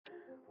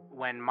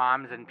when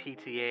moms and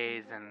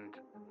PTAs and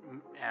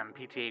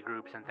PTA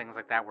groups and things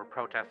like that were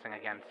protesting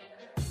against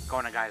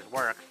going to guys'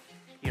 work,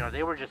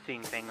 they were just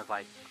seeing things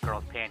like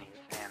girls' panties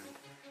and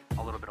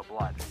a little bit of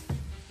blood,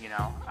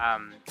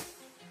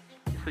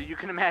 So you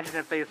can imagine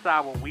if they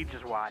saw what we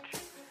just watched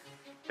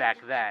back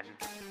then.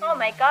 Oh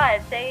my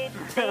God, they'd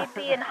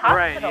be in hospitals.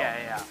 Right,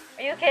 yeah.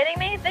 Are you kidding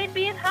me? They'd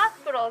be in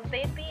hospitals.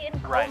 They'd be in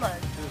comas.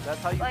 Right. Dude,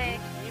 that's how you see it.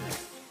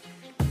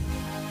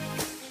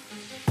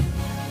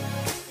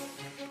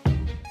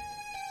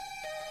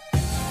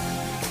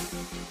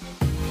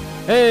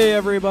 Hey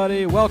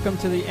everybody, welcome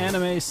to the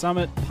Anime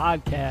Summit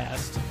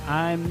podcast.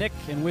 I'm Nick,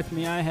 and with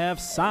me I have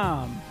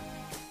Sam.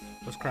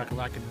 What's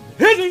crack-a-lackin'?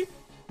 Hizzy!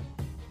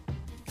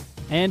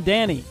 And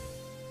Danny.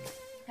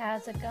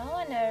 How's it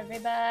going,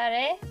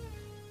 everybody?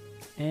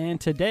 And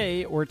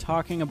today we're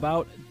talking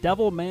about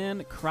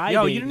Devilman Crybaby.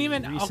 Yo, you didn't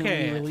even... recently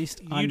Okay,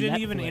 released on you didn't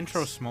Netflix. even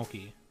intro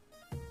Smokey.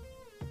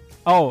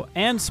 Oh,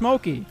 and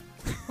Smokey.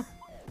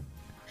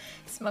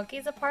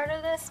 Smokey's a part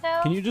of this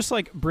now? Can you just,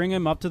 bring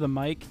him up to the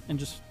mic and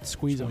just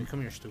squeeze Smokey, him?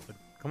 come here, stupid.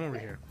 Come over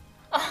here.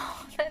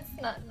 Oh, that's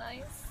not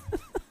nice.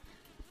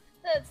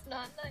 That's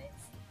not nice.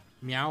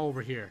 Meow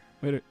over here.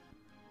 Wait.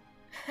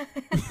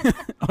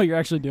 Oh, you're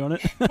actually doing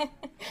it?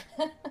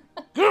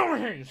 Go over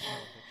here, you son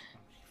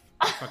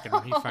of a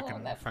bitch. He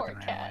fucking that poor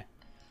ran cat. away.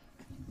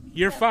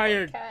 You're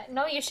fired. Cat.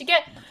 No, you should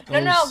get...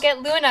 No,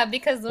 get Luna,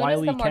 because Luna's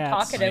wily the more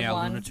cats. talkative Luna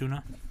one.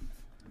 Tuna.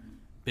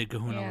 Big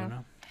kahuna Yeah.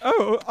 Luna.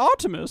 Oh,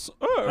 Optimus.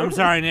 Oh. I'm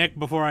sorry, Nick,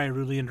 before I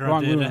rudely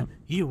interrupted. Luna.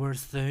 You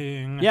worst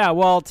thing. Yeah,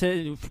 well,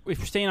 if we're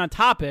staying on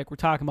topic, we're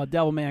talking about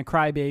Devilman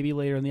Crybaby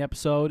later in the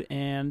episode,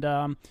 and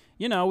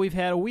we've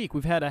had a week.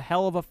 We've had a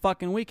hell of a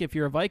fucking week. If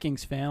you're a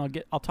Vikings fan,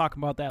 I'll talk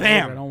about that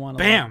Bam! later. I don't want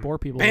to bore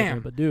people with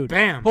it, but dude,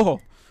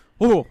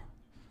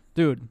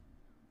 dude,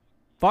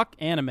 fuck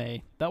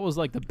anime. That was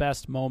the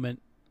best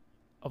moment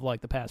of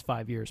the past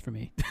 5 years for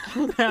me.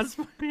 That's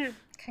weird.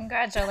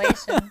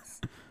 Congratulations.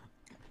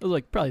 It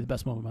was probably the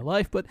best moment of my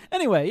life, but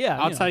anyway, yeah.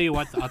 I'll tell you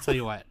what.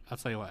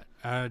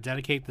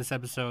 Dedicate this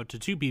episode to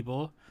two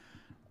people.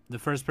 The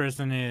first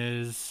person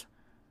is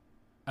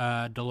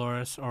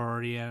Dolores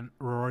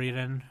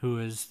O'Riordan, who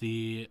is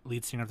the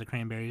lead singer of the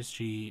Cranberries.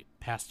 She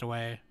passed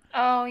away.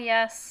 Oh,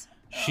 yes.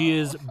 She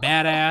is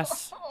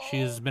badass.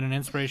 She has been an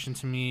inspiration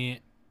to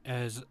me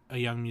as a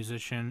young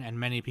musician and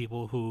many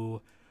people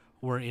who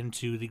were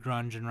into the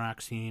grunge and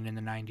rock scene in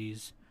the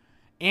 90s.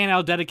 And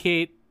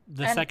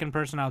the second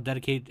person I'll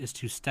dedicate is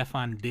to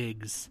Stefan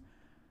Diggs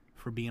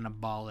for being a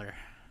baller.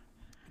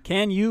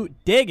 Can you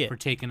dig it? For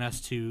taking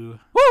us to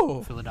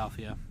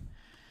Philadelphia.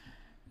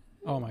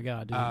 Oh my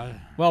God, dude.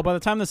 Well, by the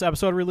time this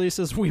episode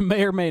releases, we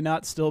may or may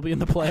not still be in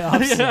the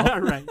playoffs. Yeah,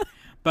 right.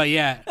 But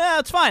yeah.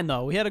 It's fine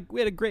though. We had a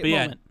great moment.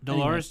 Yeah,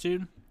 Dolores, anyway,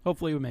 dude.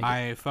 Hopefully we make it.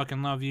 I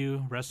fucking love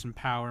you. Rest in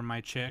power, my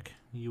chick.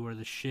 You are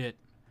the shit.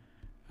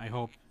 I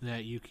hope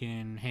that you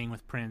can hang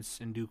with Prince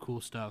and do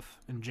cool stuff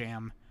and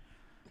jam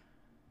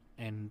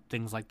and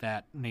things like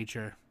that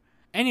nature.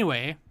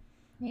 Anyway,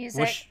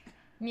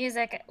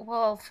 Music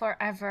will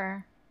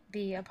forever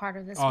be a part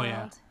of this world.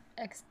 Yeah.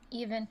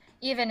 Even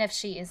if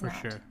she is not.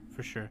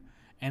 For sure.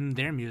 And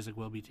their music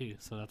will be too,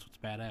 so that's what's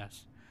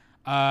badass.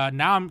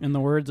 Now I'm... In the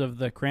words of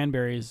the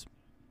Cranberries,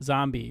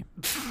 zombie.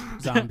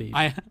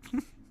 I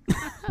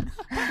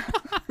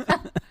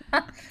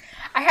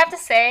have to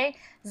say,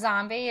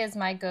 Zombie is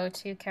my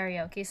go-to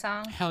karaoke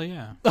song. Hell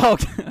yeah. Oh,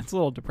 that's a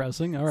little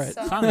depressing. All right.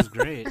 The song is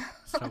great.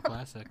 So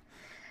classic.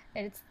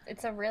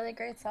 It's a really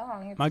great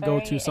song. My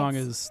go-to song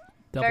is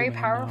Devilman. Very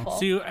powerful.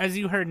 So as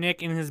you heard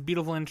Nick in his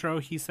beautiful intro,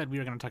 he said we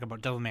were going to talk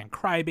about Devilman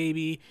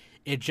Crybaby.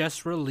 It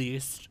just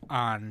released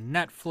on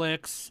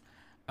Netflix.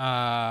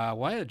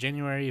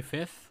 January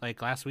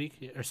 5th, last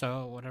week or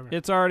so, whatever.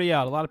 It's already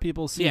out. A lot of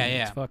people see it.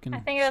 Yeah. It's fucking I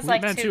think it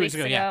was 2 weeks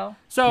ago. Yeah.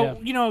 So,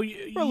 yeah.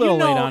 We're a little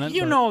late on it.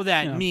 You know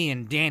that me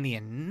and Danny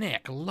and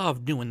Nick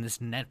love doing this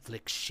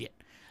Netflix shit.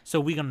 So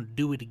we're going to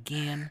do it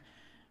again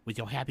with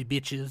your happy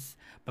bitches.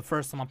 But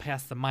first, I'm going to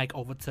pass the mic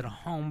over to the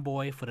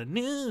homeboy for the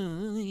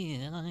news.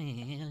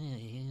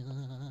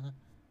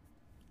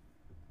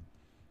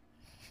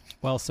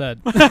 Well said.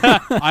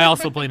 I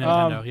also play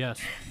Nintendo, yes.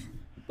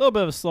 A little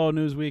bit of a slow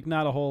news week,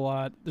 not a whole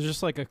lot. There's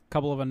just a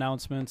couple of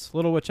announcements.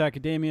 Little Witch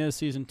Academia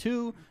Season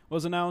 2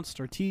 was announced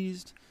or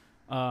teased.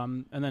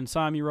 And then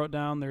Sam, you wrote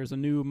down there's a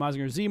new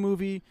Mazinger Z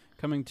movie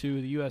coming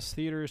to the U.S.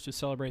 theaters to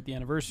celebrate the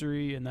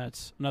anniversary, and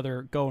that's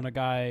another Go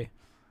Nagai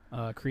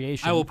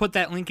creation. I will put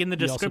that link in the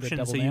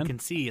description so you Man. can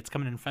see. It's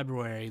coming in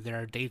February. There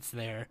are dates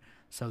there.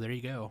 So there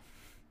you go.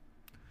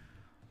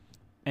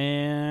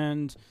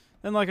 And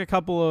then a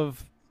couple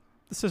of...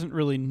 This isn't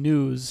really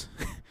news.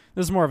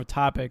 This is more of a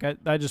topic.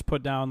 I just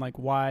put down,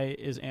 why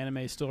is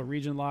anime still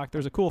region locked?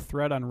 There's a cool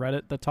thread on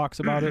Reddit that talks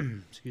about it.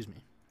 Excuse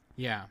me.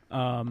 Yeah.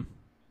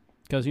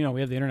 Because, we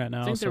have the internet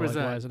now, I think so why is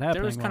it happening?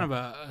 there was kind of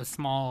a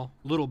small,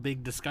 little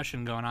big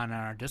discussion going on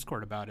our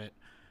Discord about it.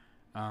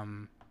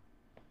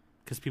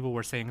 Because people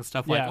were saying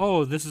stuff like,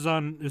 oh, it's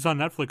on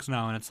Netflix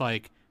now, and it's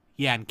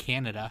in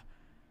Canada.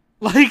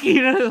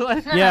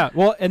 Yeah,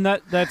 well, and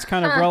that's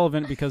kind of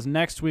relevant because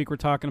next week we're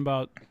talking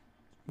about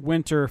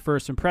winter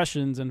first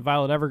impressions, and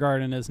Violet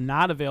Evergarden is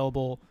not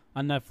available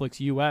on Netflix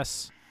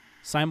US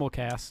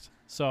simulcast.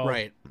 So,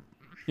 Right.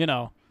 you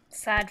know,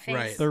 Sad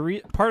face.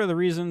 Right. part of the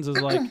reasons is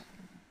like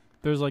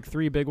there's like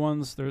 3 big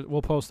ones.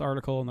 We'll post the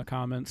article in the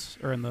comments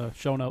or in the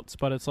show notes,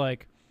 but it's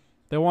like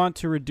they want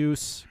to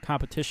reduce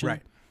competition,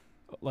 Right.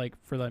 like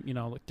for the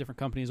like different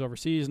companies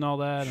overseas and all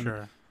that.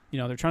 Sure.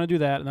 And, they're trying to do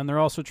that, and then they're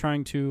also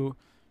trying to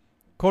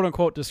quote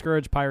unquote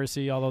discourage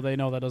piracy, although they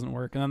know that doesn't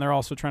work. And then they're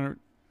also trying to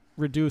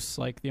reduce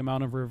like the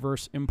amount of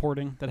reverse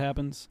importing that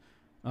happens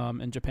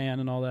in Japan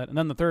and all that. And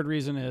then the third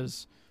reason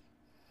is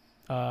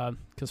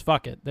because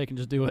fuck it, they can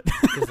just do it.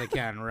 Because they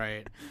can,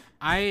 right.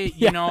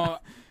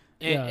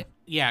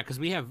 Because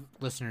we have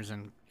listeners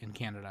in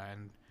Canada,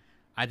 and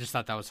I just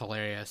thought that was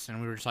hilarious,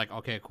 and we were just like,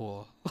 okay,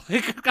 cool.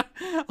 like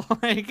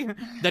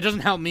that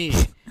doesn't help me,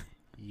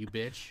 you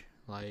bitch.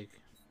 But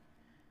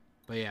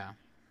yeah.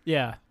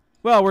 Yeah.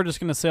 Well, we're just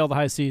gonna sail the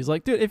high seas.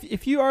 Like, dude,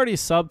 if you already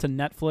sub to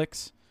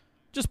Netflix,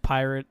 just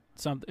pirate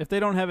something. If they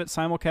don't have it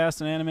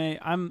simulcast in anime,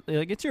 I'm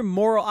like, it's your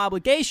moral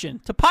obligation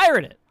to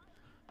pirate it,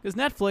 because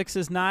Netflix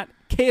is not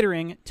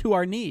catering to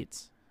our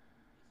needs.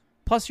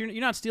 Plus, you're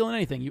not stealing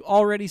anything. You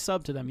already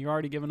sub to them. You're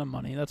already giving them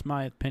money. That's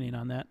my opinion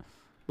on that.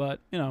 But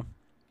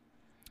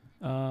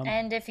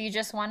and if you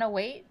just want to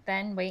wait,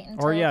 then wait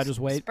until just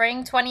wait.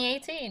 Spring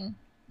 2018.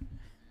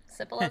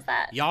 Simple as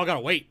that. Y'all gotta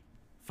wait.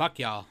 Fuck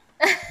y'all.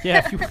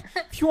 Yeah,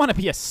 if you want to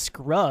be a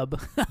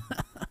scrub.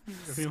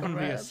 If you want to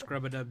be a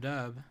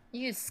scrub-a-dub-dub.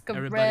 You scrub.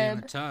 Everybody in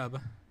the tub.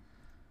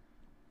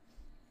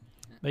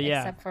 But yeah.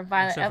 Except for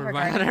Violet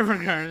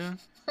Evergarden.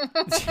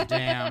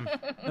 Damn.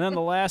 And then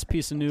the last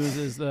piece of news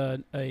is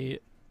a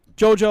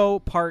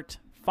JoJo Part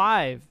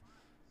 5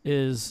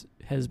 has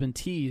been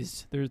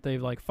teased.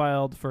 They've like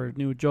filed for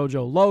new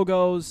JoJo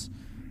logos.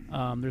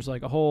 There's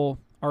like a whole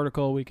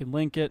article, we can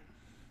link it.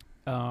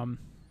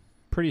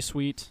 Pretty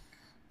sweet.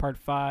 Part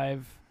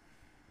 5.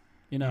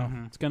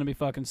 It's gonna be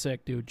fucking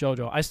sick, dude.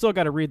 JoJo. I still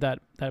got to read that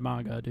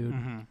manga, dude.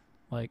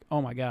 Like,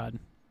 oh my god.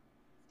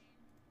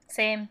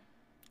 Same.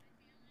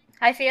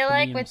 I feel The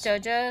like memes.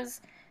 with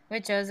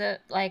JoJo,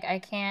 like I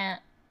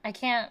can't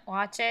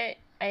watch it.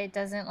 It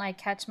doesn't like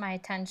catch my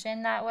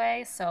attention that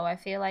way. So I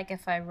feel like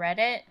if I read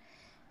it,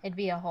 it'd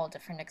be a whole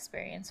different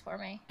experience for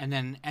me. And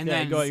then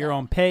go at your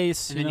own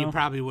pace. And then you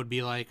probably would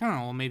be like, oh,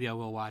 well, maybe I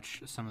will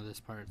watch some of this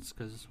parts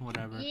because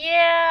whatever.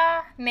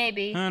 Yeah,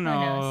 maybe. Who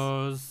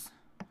knows?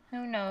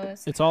 Who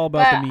knows? It's all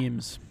about But the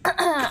memes.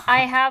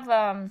 I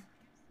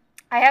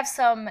have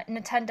some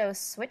Nintendo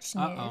Switch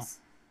news.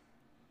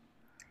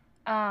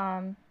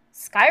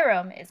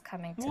 Skyrim is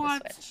coming to the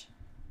Switch.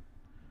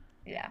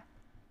 Yeah.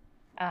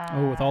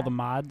 With all the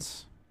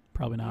mods?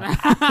 Probably not.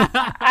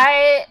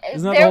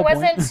 There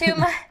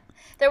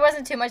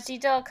wasn't too much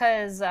detail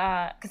because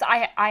I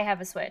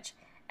have a Switch,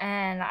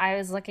 and I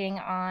was looking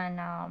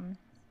on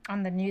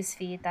the news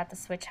feed that the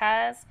Switch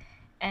has,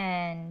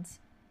 and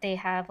they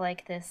have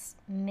like this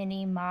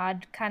mini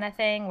mod kind of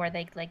thing where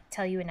they like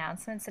tell you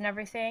announcements and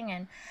everything,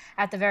 and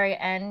at the very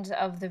end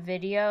of the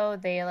video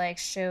they like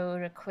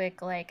showed a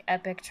quick like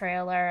epic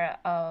trailer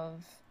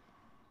of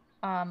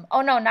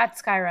oh no, not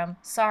Skyrim,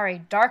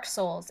 sorry, Dark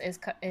Souls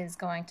is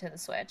going to the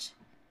Switch.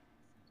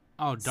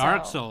 Oh,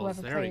 Dark So, Souls,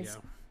 whoever there we plays-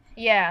 go.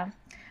 Yeah,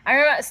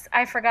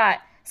 I forgot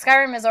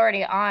Skyrim is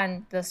already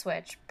on the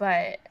Switch,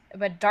 but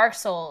Dark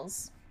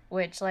Souls,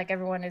 which like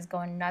everyone is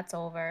going nuts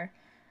over,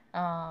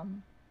 that's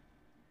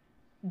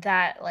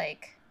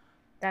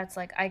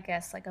like I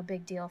guess like a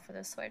big deal for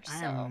the Switch.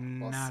 So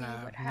we'll see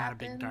what happens. Not a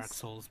big Dark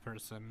Souls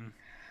person.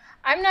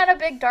 I'm not a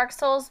big Dark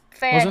Souls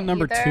fan. Wasn't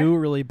number either. 2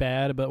 really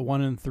bad, but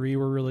 1 and 3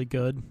 were really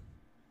good?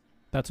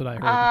 That's what I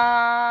heard.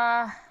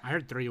 I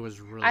heard 3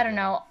 was really I don't good.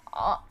 know.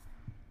 I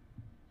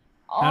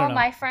All don't know.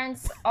 my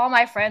friends haven't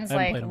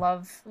like played 'em.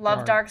 love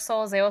hard. Dark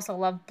Souls. They also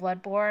love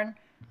Bloodborne.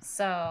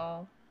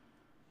 So,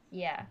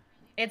 yeah,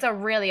 it's a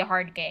really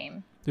hard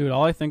game. Dude,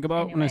 all I think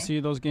about when I Anyway. see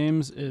those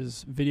games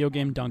is Video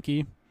Game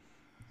Donkey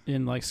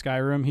in like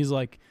Skyrim. He's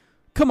like,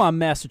 "Come on,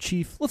 Master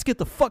Chief, let's get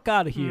the fuck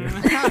out of here."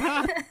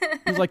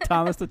 He's like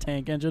Thomas the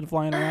Tank Engine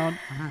flying around.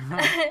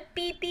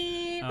 Beep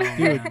beep. Oh,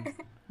 Dude. man.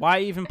 Why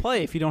even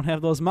play if you don't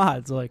have those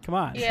mods? Like, come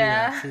on.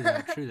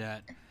 Yeah. True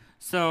that.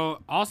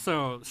 So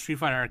also Street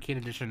Fighter Arcade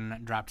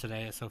Edition dropped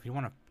today. So if you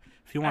want to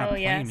Oh,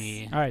 play yes.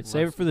 me, All right,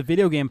 save it for the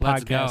video game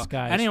let's podcast, go.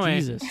 guys. Anyway,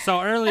 Jesus.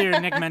 so earlier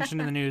Nick mentioned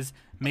in the news,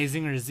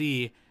 Mazinger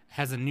Z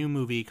has a new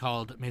movie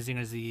called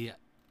Mazinger Z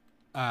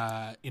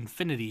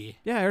Infinity.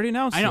 Yeah, I already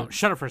announced I know. it.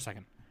 Shut up for a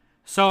second.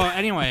 So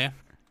anyway,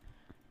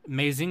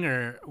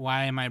 Mazinger.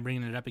 Why am I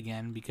bringing it up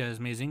again? Because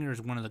Mazinger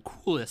is one of the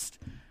coolest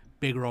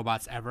big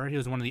robots ever. He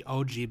was one of the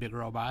OG big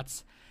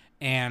robots,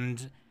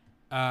 and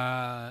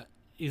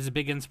he's a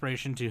big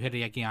inspiration to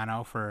Hideaki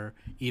Anno for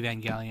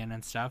Evangelion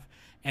and stuff.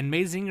 And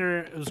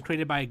Mazinger was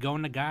created by Go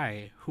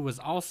Nagai, who was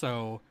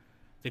also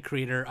the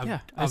creator of,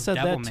 I of said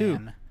that Devilman.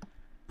 too.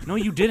 No,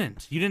 you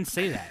didn't. You didn't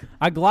say that.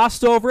 I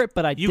glossed over it,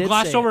 but I You did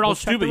glossed say over it all We'll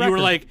check the stupid. You were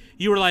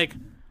record. like,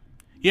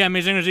 yeah,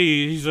 Mazinger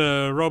Z, he's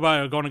a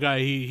robot, Go Nagai,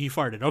 he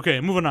farted. Okay,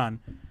 moving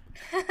on.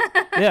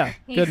 Yeah,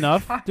 He good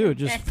enough. farted. Dude,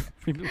 just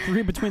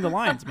Read between the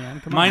lines,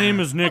 man. Come My on. name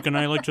is Nick, and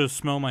I like to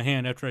smell my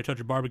hand after I touch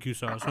a barbecue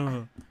sauce.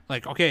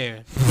 Like,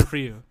 okay, good for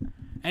you.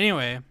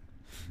 Anyway,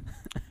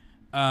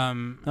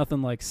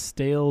 Nothing like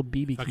stale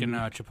BBQ. fucking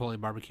Chipotle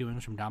barbecue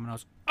wings from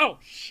Domino's. Oh,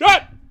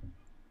 shit!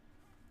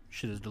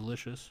 Shit is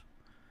delicious.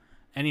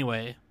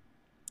 Anyway,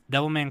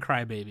 Devilman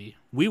Crybaby.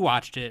 We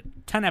watched it.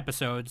 10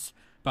 episodes,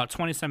 about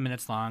 27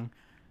 minutes long.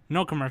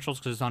 No commercials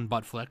because it's on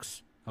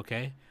Buttflix.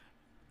 Okay?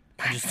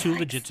 Just too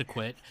legit to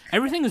quit.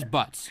 Everything is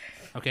butts.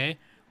 Okay?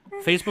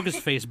 Facebook is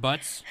face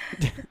butts.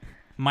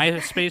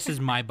 MySpace is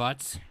my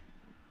butts.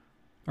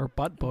 Or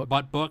butt book.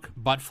 Butt book.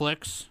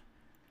 Buttflix.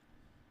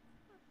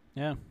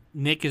 Yeah.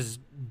 Nick is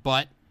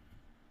butt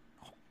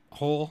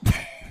hole.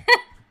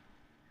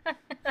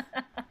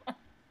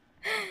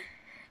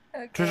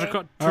 Okay.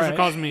 Trisha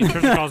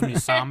calls me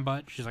Sam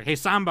Butt. She's like, hey,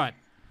 Sam Butt.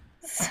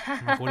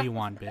 I'm like, what do you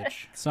want,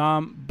 bitch?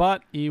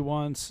 But he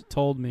once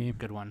told me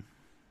Good one.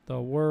 the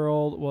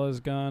world was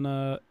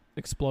gonna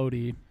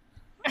explode.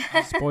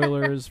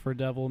 Spoilers for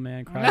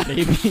Devilman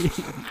Crybaby.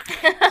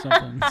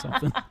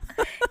 something.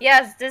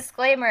 Yes,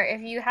 disclaimer.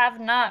 If you have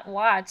not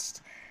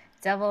watched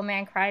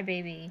Devilman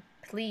Crybaby,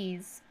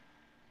 please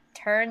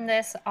turn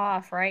this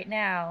off right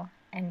now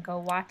and go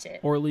watch it.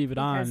 Or leave it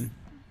Because- on.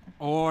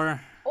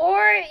 Or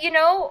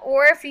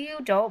Or if you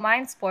don't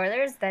mind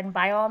spoilers, then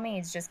by all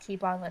means, just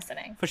keep on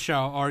listening. for sure.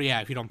 Or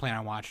yeah, if you don't plan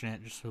on watching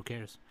it, just who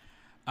cares?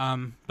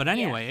 But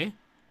anyway,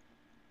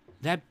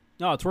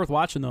 No, it's worth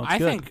watching though. It's I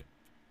good. think.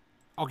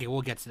 Okay,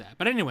 we'll get to that.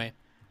 But anyway,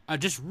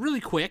 just really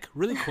quick.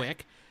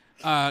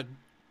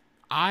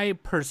 I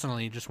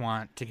personally just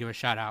want to give a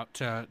shout out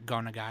to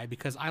Gona Guy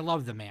because I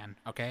love the man.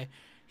 Okay,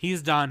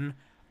 he's done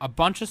a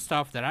bunch of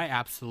stuff that I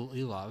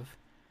absolutely love.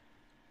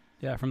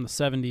 Yeah, from the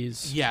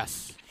 70s.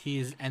 Yes,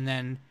 and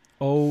then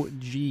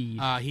OG.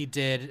 he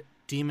did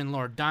Demon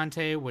Lord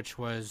Dante, which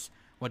was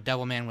what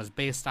Devilman was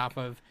based off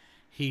of.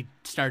 He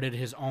started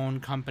his own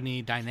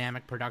company,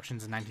 Dynamic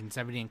Productions, in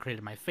 1970 and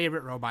created my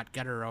favorite robot,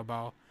 Getter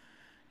Robo.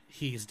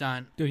 He's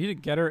done... Dude, he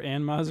did Getter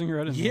and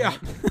Mazinger. I didn't know Yeah.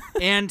 that.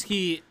 And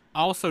he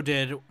also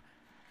did...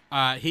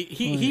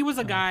 He was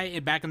a guy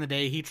back in the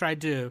day. He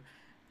tried to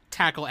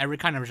tackle every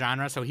kind of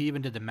genre, so he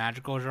even did the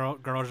magical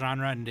girl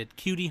genre and did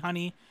Cutie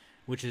Honey,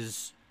 which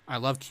is... I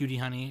love Cutie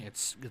Honey.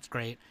 It's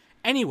great.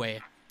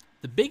 Anyway,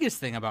 the biggest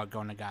thing about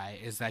Gona Guy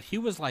is that he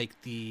was like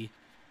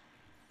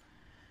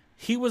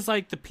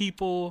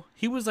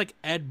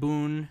Ed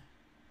Boon,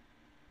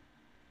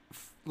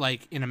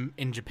 like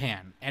in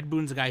Japan. Ed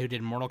Boon's the guy who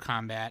did Mortal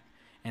Kombat,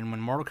 and when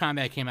Mortal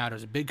Kombat came out, it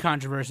was a big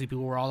controversy.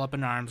 People were all up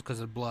in arms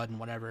because of blood and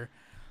whatever.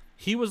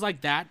 He was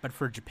like that, but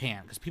for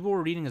Japan, because people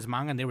were reading his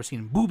manga and they were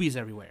seeing boobies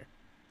everywhere.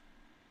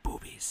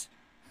 Boobies.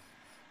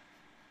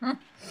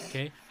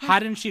 Okay,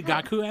 Haden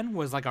Shigakuen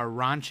was like a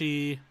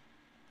raunchy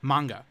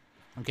manga.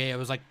 Okay, it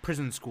was like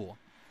prison school.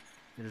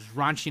 There's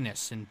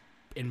raunchiness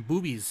and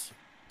boobies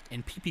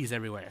and peepees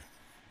everywhere.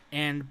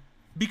 And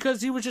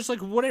because he was just like,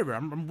 whatever,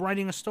 I'm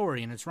writing a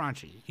story and it's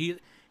raunchy.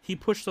 He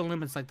pushed the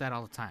limits like that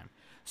all the time.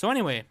 So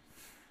anyway,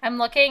 I'm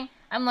looking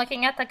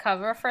at the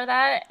cover for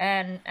that,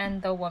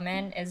 and the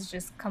woman is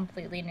just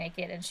completely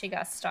naked, and she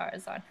got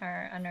stars on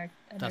her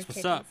That's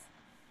what's titties. up.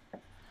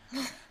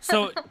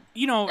 So,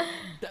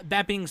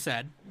 that being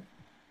said,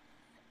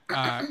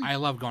 I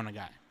love Gona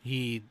Guy.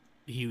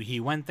 He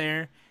went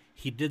there.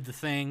 He did the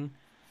thing.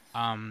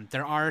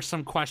 There are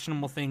some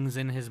questionable things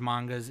in his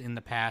mangas in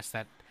the past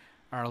that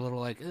are a little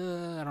like,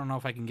 I don't know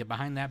if I can get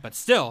behind that. But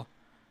still,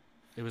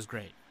 it was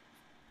great.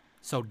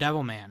 So,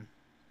 Devilman.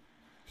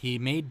 He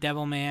made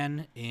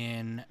Devilman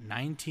in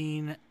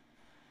 19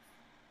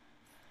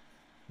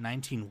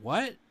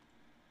 what?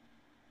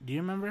 Do you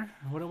remember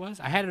what it was?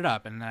 I had it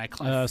up, and then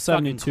I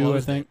 72, I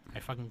think. I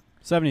fucking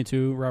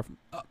 72,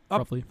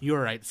 roughly. You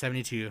were right,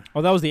 72.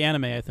 Oh, that was the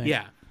anime, I think.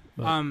 Yeah.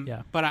 But,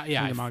 yeah. But I I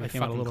think the manga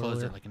came out a fucking little closed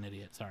earlier. it like an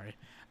idiot. Sorry.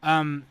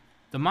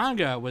 The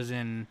manga was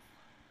in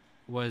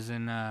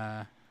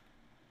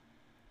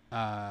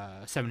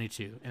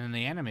 72, and then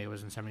the anime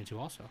was in 72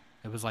 also.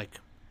 It was like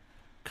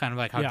kind of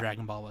like how Yeah.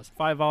 Dragon Ball was.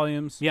 5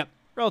 volumes. Yep.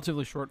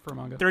 Relatively short for a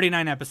manga.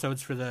 39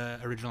 episodes for the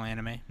original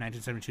anime,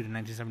 1972 to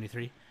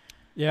 1973.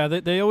 Yeah,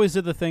 they always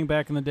did the thing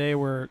back in the day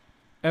where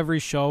every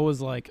show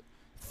was like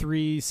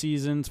 3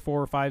 seasons,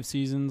 4 or 5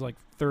 seasons, like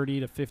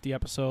 30 to 50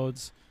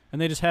 episodes, and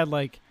they just had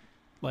like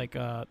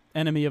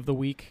enemy of the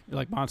week,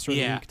 like monster of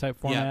the week type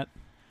format.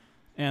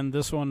 And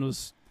this one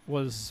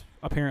was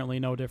apparently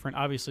no different.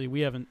 Obviously,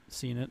 we haven't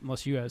seen it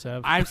unless you guys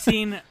have. I've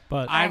seen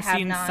but I I've have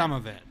seen not. some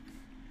of it.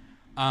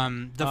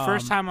 The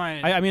first time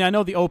I mean, I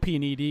know the OP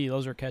and ED;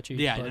 those are catchy.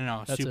 yeah, but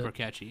no, that's super it.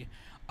 catchy.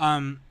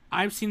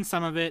 I've seen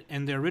some of it,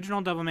 and the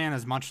original Devilman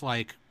is much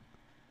like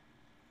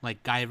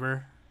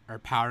Guyver or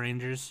Power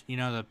Rangers.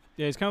 Yeah,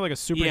 it's kind of like a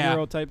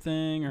superhero type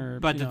thing, or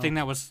But the thing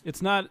that was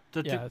it's not.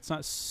 the thi- It's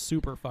not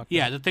super fucked.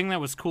 yeah, up. the thing that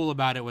was cool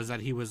about it was that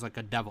he was like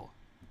a devil.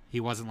 He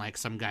wasn't like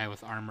some guy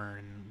with armor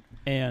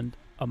and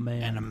a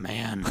man. and a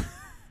man.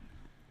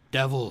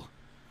 Devil.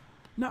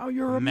 Now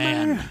you're a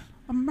Man. man.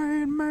 A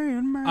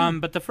man.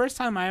 But the first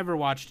time I ever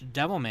watched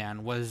Devilman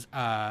was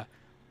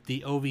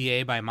the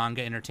OVA by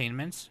Manga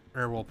Entertainment,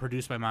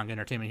 produced by Manga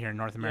Entertainment here in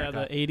North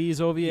America. Yeah, the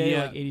 80s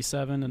OVA, like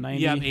 87 and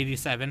 90. Yeah,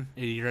 87.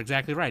 You're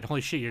exactly right. Holy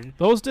shit,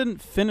 those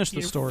didn't finish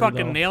the story, You're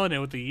fucking though. nailing it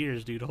with the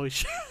years, dude. Holy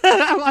shit.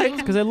 I'm like...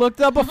 Because I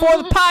looked up before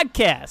the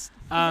podcast.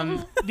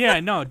 Yeah,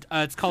 no,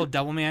 it's called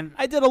Devilman.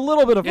 I did a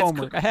little bit of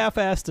homework. I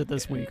half-assed it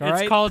this week, all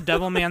right? It's called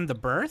Devilman The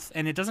Birth,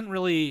 and it doesn't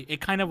really... It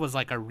kind of was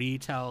like a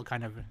retell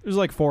kind of... There's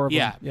like 4 of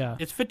them. Yeah.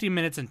 It's 50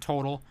 minutes in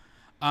total.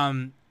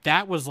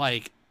 That was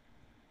like...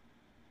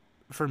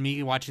 For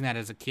me, watching that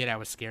as a kid, I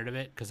was scared of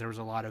it because there was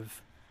a lot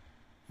of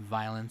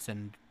violence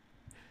and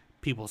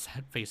people's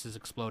faces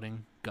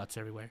exploding, guts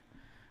everywhere.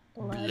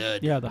 Blood.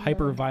 Yeah, the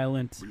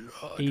hyper-violent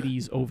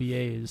 80s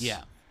OVAs.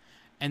 Yeah.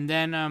 And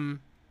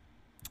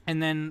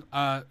then,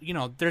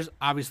 there's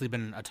obviously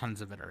been a tons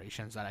of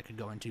iterations that I could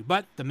go into,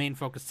 but the main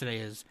focus today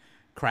is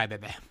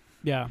Crybaby.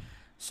 Yeah.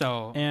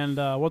 So. And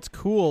what's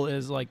cool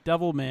is, like,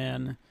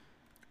 Devilman,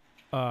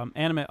 a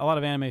lot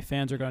of anime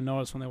fans are going to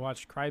notice when they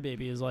watch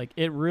Crybaby, is, like,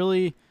 it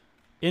really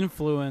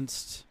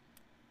influenced,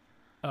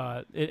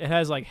 it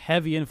has, like,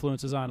 heavy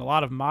influences on a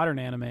lot of modern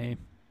anime.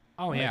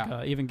 Oh, like, yeah.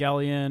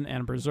 Evangelion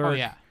and Berserk. Oh,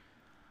 yeah.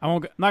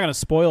 I'm not going to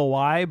spoil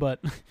why, but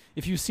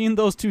if you've seen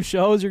those two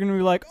shows, you're going to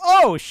be like,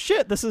 oh,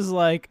 shit, this is,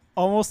 like,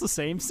 almost the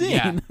same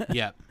scene.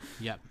 Yeah,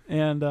 yep.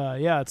 And,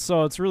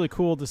 it's really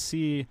cool to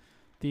see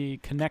the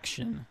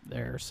connection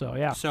there. So,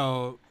 yeah.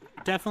 So,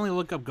 definitely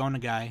look up Gona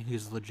Guy.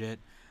 He's legit.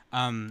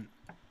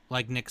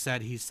 Like Nick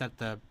said, he set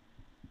the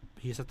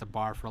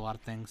bar for a lot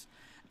of things.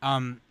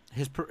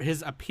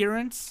 His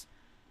appearance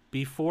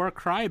before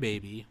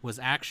Crybaby was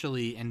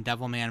actually in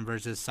Devilman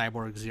vs.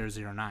 Cyborg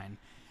 009.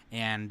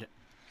 And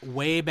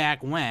way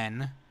back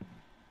when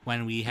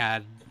we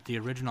had the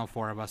original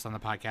 4 of us on the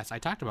podcast, I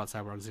talked about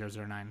Cyborg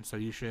 009. So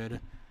you should...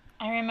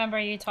 I remember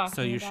you talking about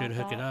So you should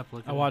hook that. it up.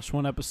 I watched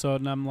one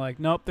episode and I'm like,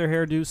 nope, their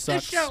hairdo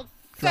sucks. This show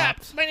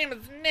sucks. My name is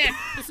Nick.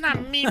 It's not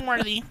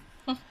meme-worthy.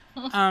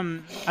 I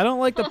don't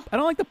like the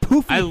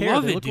poofy I hair.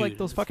 love they it, look dude. like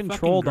those fucking It's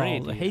troll great,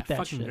 dolls. I dude. hate that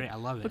fucking shit. Great. I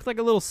love it. Looks like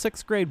a little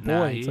 6th grade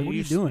boy. It's like, what are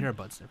you doing? You're a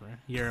butt sniffer.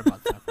 You're a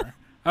butt sniffer.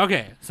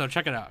 Okay, so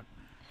check it out.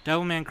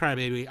 Devilman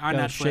Crybaby on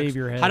Gotta Netflix. shave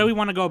your head. How do we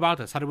want to go about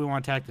this? How do we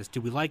want to attack this? Do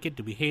we like it?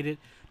 Do we hate it?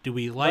 Do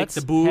we like Let's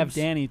the boobs? have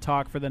Danny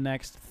talk for the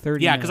next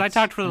 30 Yeah, minutes. because I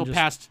talked for and the just-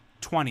 past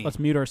 20. Let's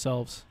mute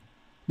ourselves.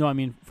 No, I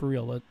mean, for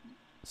real.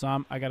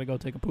 I got to go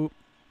take a poop.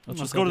 Let's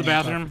just go to the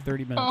Danny talk bathroom. for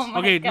 30 minutes. Oh my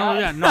Okay,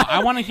 God. no,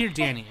 I want to hear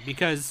Danny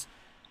because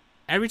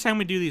every time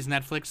we do these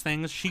Netflix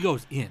things, she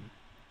goes in.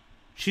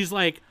 She's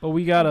like, But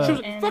we got "This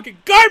to... is fucking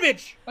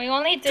garbage." We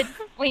only did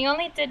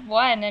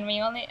one, and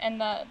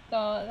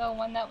the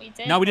one that we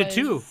did. No, we did was,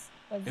 2.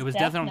 Was It was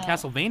Death Death Note Note.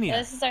 Castlevania.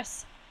 This is our.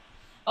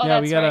 Oh, yeah,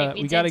 that's we gotta right.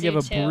 we gotta did give do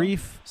a 2.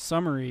 brief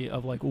summary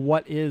of like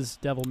what is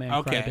Devilman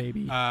Okay.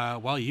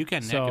 Crybaby. Well, you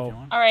can, Nick, So- if you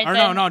want. All right, Or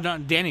then. no,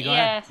 Danny, go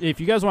ahead.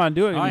 If you guys want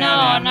to do it, Oh, we yeah, can. I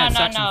No, haven't no, had no,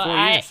 sex in no.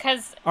 4 years.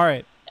 Because All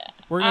right,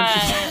 we're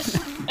gonna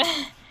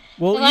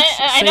we'll Well, each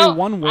I say know-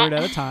 one word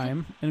at a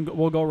time, and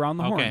we'll go around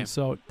the Okay. horn.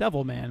 So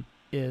Devilman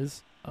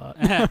is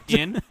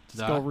in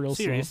just go real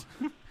series.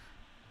 slow.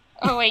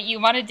 oh wait, you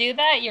want to do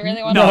that? You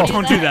really want No, to do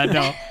don't do that.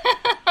 No.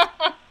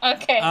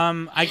 Okay.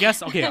 I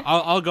guess okay.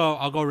 I'll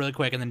go really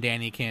quick, and then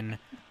Danny can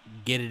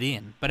get it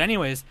in. But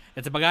anyways,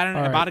 it's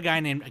about a guy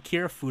named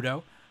Akira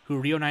Fudo who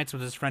reunites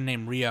with his friend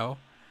named Ryo,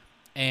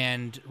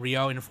 and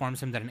Ryo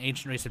informs him that an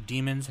ancient race of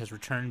demons has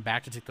returned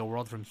back to take the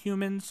world from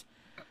humans.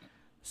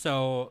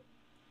 So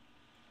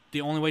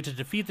the only way to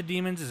defeat the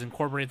demons is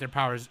incorporate their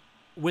powers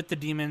with the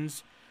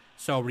demons.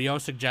 So Ryo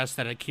suggests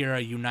that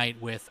Akira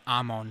unite with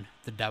Amon,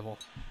 the devil,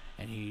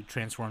 and he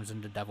transforms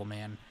into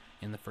Devilman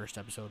in the first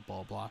episode,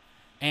 blah, blah.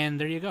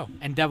 And there you go.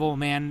 And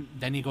Devilman,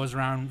 then he goes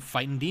around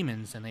fighting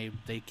demons, and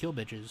they kill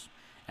bitches.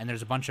 And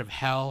there's a bunch of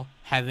hell,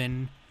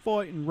 heaven.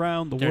 Fighting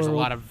round the There's world.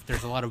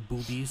 a lot of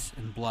boobies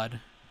and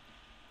blood,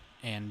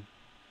 and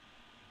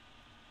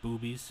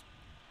boobies.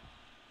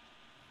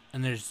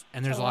 And there's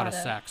a lot of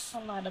sex. A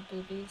lot of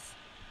boobies.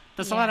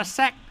 There's a lot of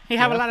sex. He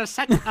have a lot of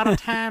sex out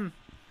of time.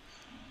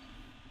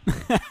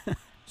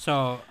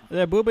 So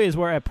The boobies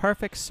were a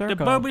perfect circle.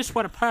 the boobies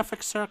were a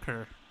perfect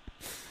circle.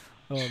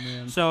 Oh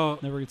man. So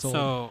Never gets old.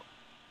 So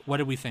what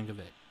did we think of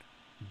it,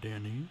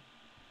 Danny?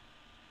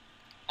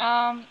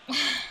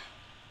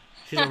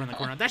 She's over in the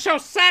corner. That show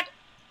sucked.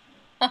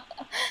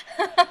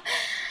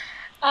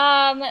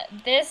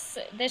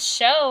 This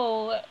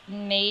show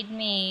made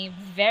me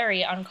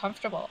very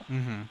uncomfortable.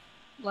 Mm-hmm.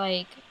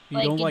 Like,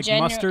 you don't like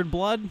mustard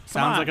blood? Come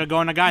Sounds on. like a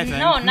going to guy thing.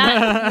 No,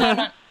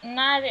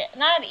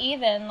 not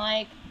even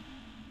like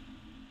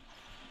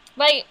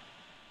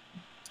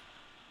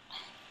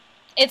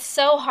it's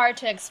so hard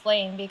to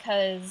explain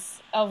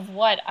because of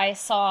what I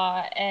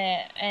saw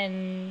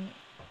and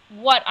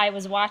what I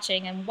was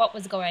watching and what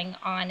was going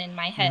on in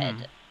my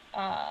head.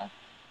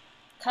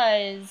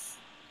 Cause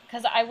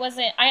I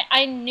wasn't.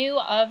 I knew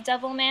of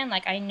Devilman,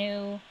 like I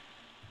knew,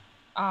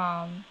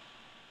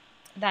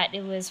 that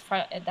it was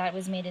that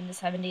was made in the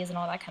 70s and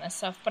all that kind of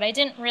stuff. But I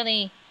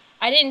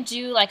didn't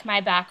do like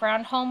my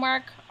background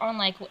homework on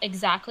like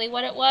exactly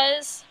what it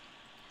was.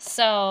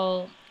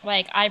 So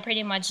like I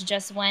pretty much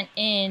just went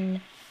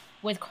in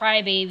with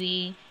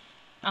Crybaby,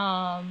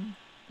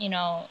 you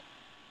know,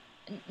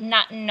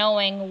 not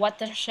knowing what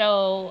the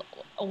show,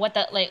 what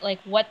the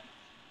what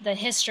the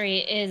history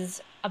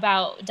is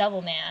about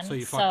Devilman. So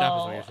you fucked up,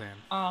 is what you're saying.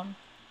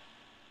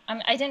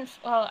 I didn't.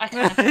 Well, I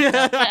kind of fucked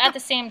up, but at the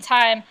same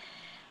time,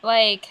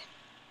 like,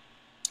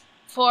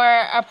 for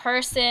a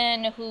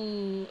person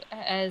who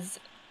has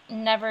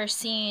never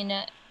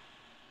seen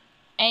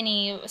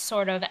any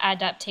sort of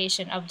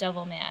adaptation of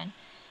Devilman,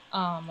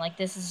 like,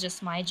 this is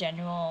just my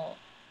general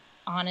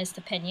honest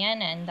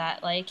opinion, and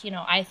that, like, you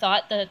know, I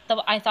thought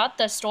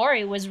the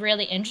story was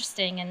really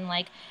interesting, and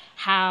like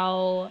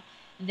how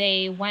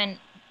they went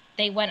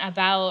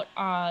about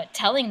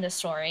telling the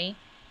story,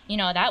 you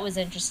know, that was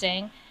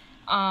interesting.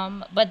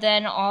 But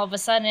then all of a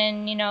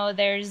sudden, you know,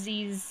 there's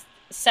these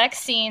sex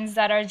scenes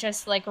that are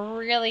just like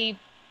really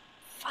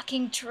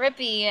fucking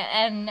trippy,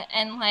 and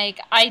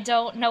like I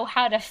don't know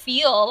how to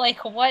feel.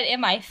 Like, what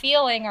am I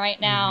feeling right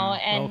now?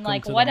 And Welcome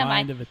like, to what the am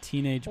mind I? of a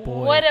teenage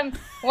boy. What am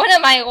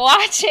I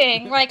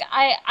watching? Like,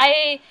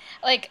 I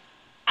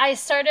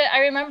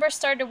remember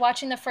started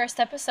watching the first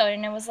episode,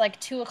 and it was like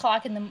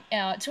 2:00 in the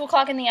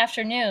 2:00 in the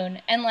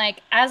afternoon, and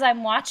like as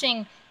I'm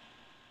watching,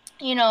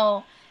 you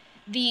know,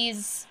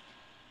 these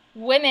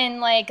women,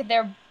 like,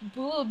 their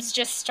boobs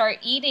just start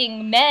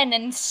eating men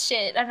and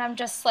shit, and I'm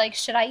just like,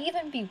 should I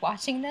even be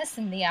watching this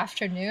in the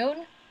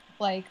afternoon,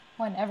 like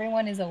when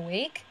everyone is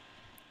awake?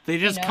 They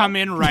just you know? come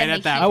in right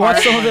at that I part.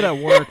 watched some of it at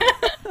work.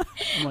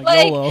 I'm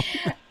like, YOLO.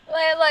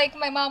 Like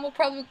my mom will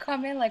probably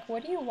come in like,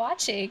 what are you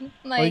watching?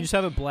 Like, Or you just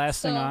have it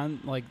blasting on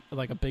like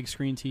a big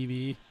screen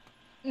TV.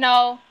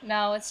 No,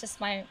 it's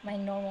just my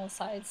normal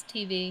size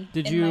TV.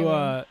 Did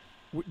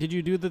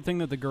you do the thing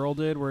that the girl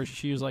did where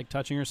she was like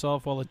touching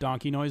herself while the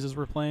donkey noises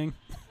were playing?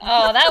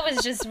 Oh, that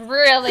was just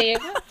really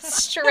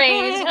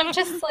strange. I'm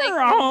just like,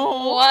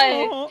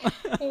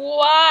 what?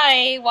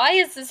 Why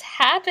is this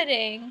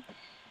happening?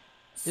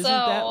 Isn't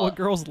that what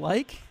girls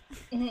like?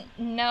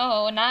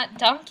 No, not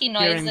donkey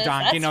noises. Hearing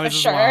donkey that's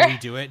noises for sure. while we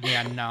do it?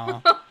 Yeah,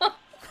 no.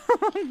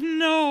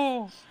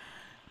 No.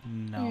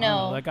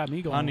 That got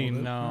me going. Honey,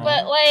 no.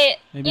 But like,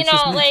 Maybe you it's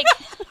just know, me. like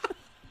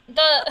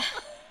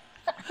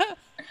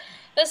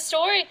the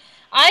story.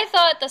 I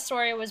thought the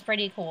story was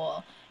pretty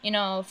cool. You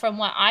know, from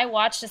what I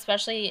watched,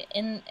 especially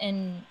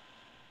in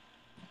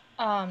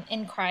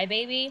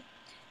Crybaby.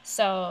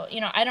 So,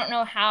 you know, I don't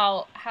know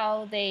how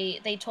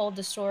they told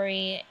the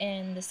story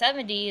in the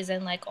 70s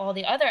and like all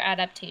the other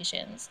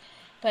adaptations.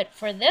 But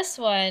for this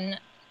one,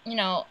 you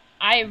know,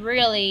 I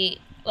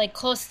really, like,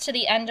 close to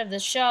the end of the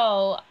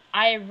show,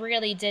 I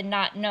really did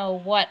not know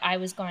what I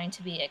was going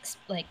to be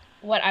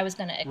what I was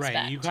going to expect.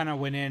 Right, you kind of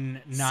went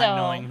in not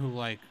knowing who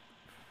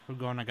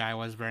Gona Guy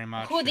was very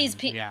much. Who these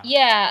people?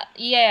 Yeah,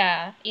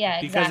 Because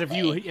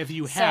exactly. if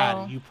you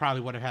had, you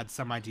probably would have had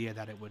some idea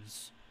that it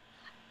was.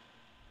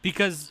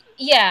 Because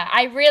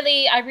I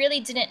really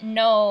didn't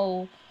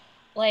know,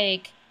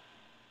 like,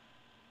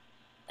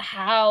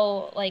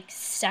 how like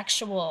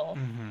sexual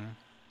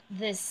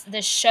this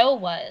show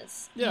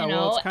was. Yeah, you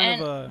know?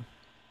 well,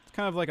 it's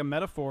kind of like a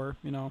metaphor.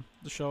 You know,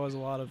 the show has a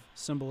lot of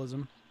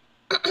symbolism.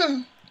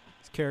 These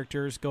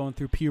characters going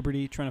through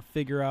puberty, trying to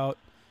figure out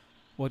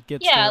what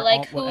gets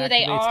like what who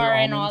they activates are their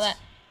and all almonds.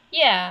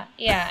 that.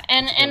 Yeah,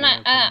 and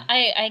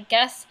I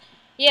guess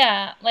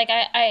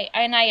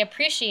I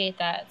appreciate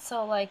that.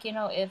 So, like, you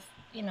know, if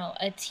you know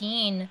a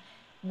teen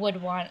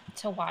would want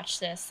to watch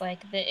this,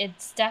 like,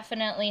 it's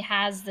definitely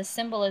has the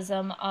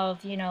symbolism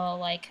of, you know,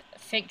 like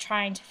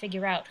trying to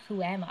figure out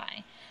who am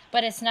I.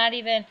 But it's not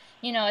even,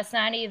 you know, it's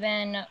not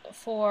even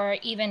for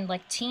even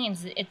like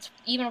teens. It's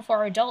even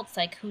for adults,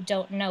 like, who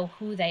don't know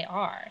who they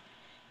are.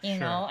 You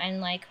know,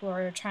 and like who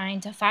are trying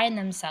to find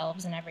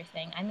themselves and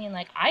everything. I mean,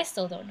 like, I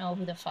still don't know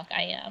who the fuck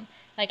I am.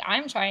 Like,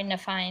 I'm trying to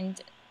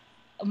find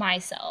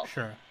myself.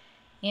 Sure.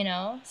 You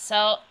know,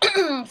 so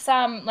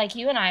some, like,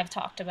 you and I have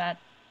talked about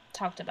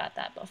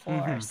that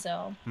before.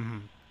 So,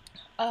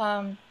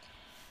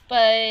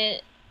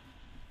 but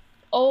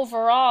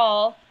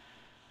overall,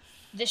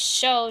 the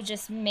show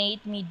just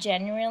made me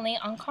genuinely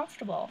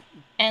uncomfortable,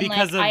 and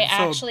because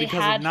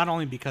had not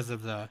only because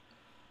of the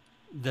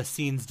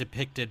scenes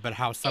depicted, but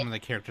how some of the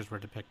characters were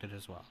depicted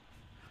as well.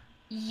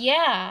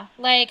 Yeah,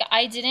 like,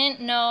 I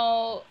didn't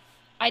really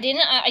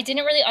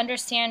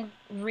understand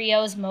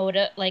Rio's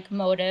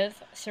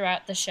motive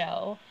throughout the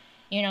show.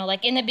 You know,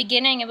 like, in the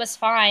beginning it was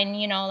fine,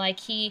 you know, like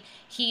he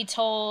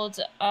told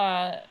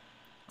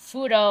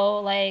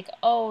Fudo, like,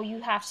 oh, you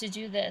have to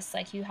do this,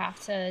 like, you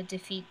have to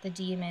defeat the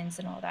demons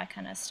and all that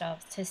kind of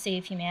stuff to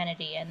save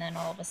humanity, and then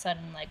all of a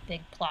sudden, like,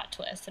 big plot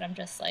twist, and I'm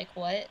just like,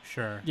 what?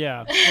 Sure.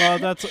 Yeah. Well,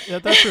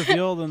 that's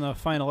revealed in the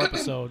final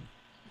episode.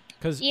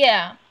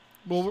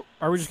 Well,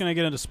 are we just gonna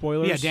get into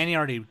spoilers? Yeah, Danny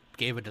already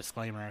gave a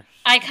disclaimer.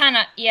 I kind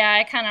of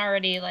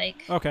already,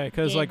 like. Okay,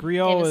 because like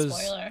Rio is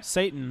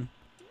Satan,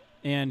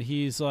 and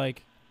he's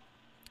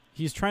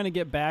trying to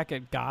get back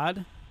at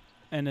God.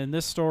 And in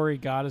this story,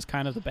 God is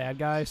kind of the bad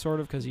guy, sort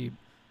of, because he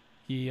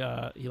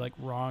like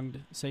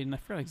wronged Satan. I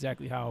forgot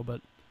exactly how,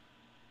 but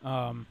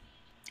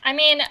I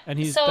mean, and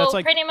that's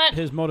like pretty much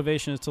his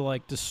motivation is to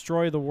like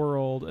destroy the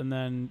world and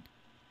then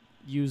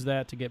use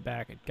that to get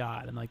back at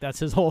God, and like that's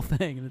his whole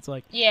thing. And it's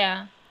like,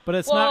 yeah. but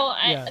it's well,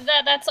 not.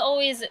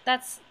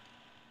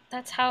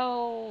 That's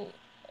how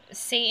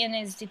Satan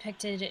is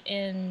depicted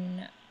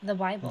in the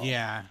Bible.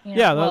 Yeah.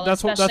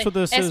 That's what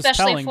this is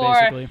telling,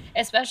 basically.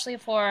 Especially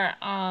for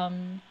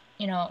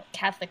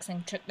Catholics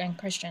and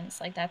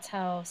Christians, like that's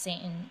how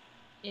Satan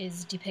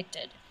is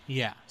depicted.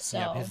 Yeah. So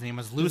yeah, his name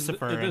was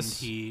Lucifer, and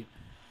he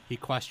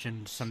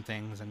questioned some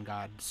things, and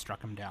God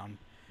struck him down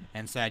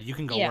and said, "You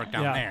can go work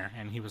down there."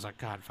 And he was like,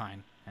 "God,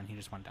 fine," and he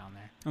just went down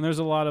there. And there's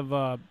a lot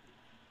of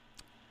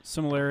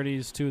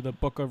similarities to the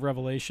Book of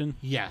Revelation.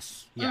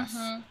 Yes.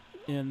 Mm-hmm.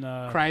 In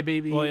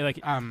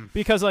Crybaby,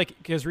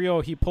 because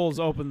Rio, he pulls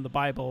open the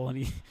Bible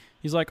and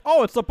he's like,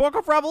 "Oh, it's the Book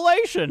of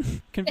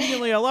Revelation.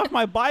 Conveniently, I left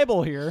my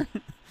Bible here."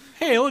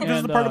 Hey, look, this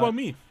is the part about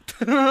me.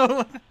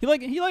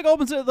 he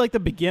opens it at like the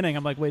beginning.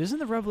 I'm like, wait, isn't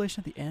the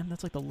Revelation at the end?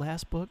 That's like the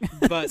last book.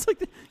 But it's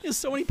like there's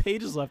so many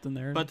pages left in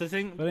there. But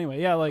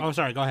anyway, yeah, like. Oh,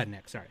 sorry. Go ahead,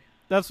 Nick. Sorry.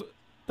 That's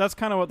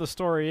kind of what the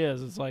story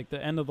is. It's like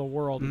the end of the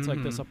world. It's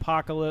like this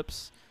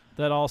apocalypse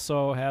that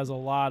also has a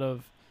lot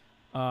of.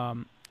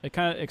 It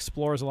kind of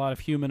explores a lot of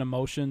human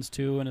emotions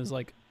too, and is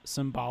like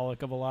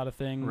symbolic of a lot of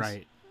things.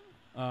 Right.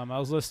 I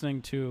was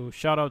listening to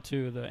shout out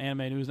to the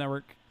Anime News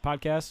Network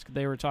podcast.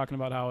 They were talking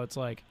about how it's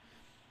like.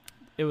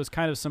 It was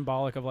kind of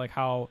symbolic of like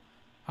how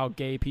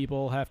gay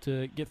people have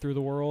to get through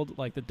the world.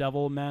 Like the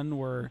Devilmen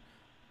were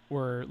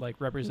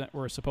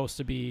supposed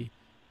to be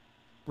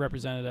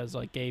represented as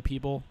like gay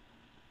people,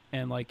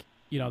 and like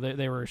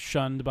they were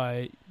shunned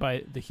by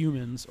the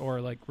humans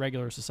or like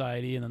regular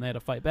society, and then they had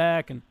to fight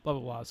back and blah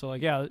blah blah. So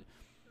like shout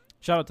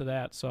out to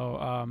that.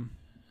 So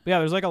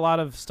there's like a lot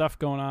of stuff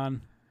going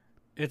on.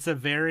 It's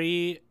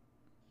and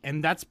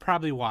that's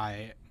probably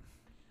why.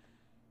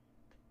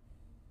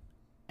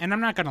 And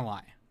I'm not gonna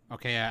lie.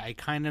 Okay, I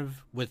kind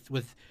of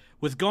with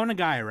Going to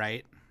Guy,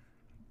 right?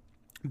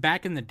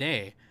 Back in the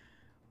day,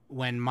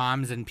 when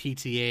moms and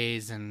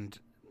PTAs and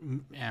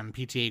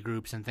PTA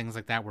groups and things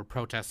like that were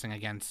protesting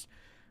against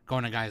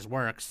Going to Guy's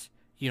works,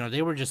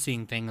 they were just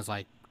seeing things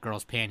like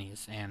girls'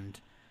 panties and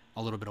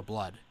a little bit of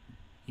blood,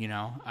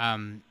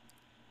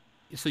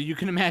 So you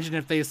can imagine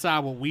if they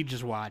saw what we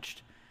just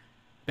watched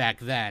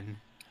back then.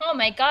 Oh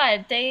my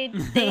God, they'd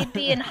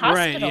be in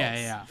hospitals. Right,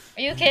 yeah.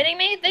 Are you kidding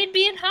me? They'd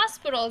be in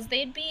hospitals.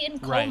 They'd be in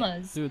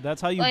comas. Right. Dude,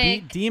 that's how you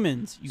beat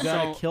demons. You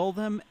gotta kill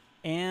them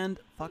and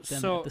fuck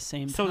them at the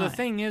same time. So the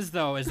thing is,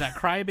 though, is that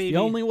Crybaby... the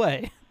only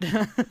way.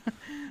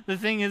 The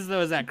thing is,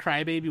 though, is that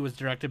Crybaby was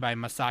directed by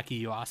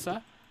Masaki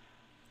Yuasa.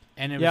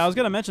 And I was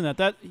gonna mention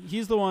that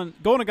he's the one.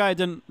 Going to Guy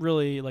didn't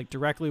really like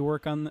directly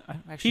work on.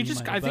 Actually,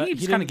 I think he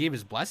just kind of gave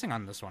his blessing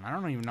on this one. I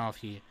don't even know if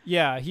he.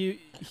 Yeah, he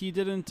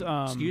didn't.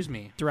 Excuse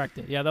me. Direct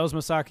it. Yeah, that was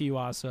Masaki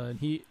Yuasa,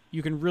 and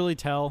you can really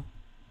tell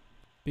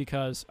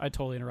because I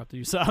totally interrupted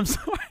you. So I'm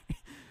sorry.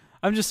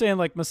 I'm just saying,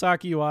 like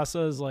Masaki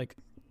Yuasa's like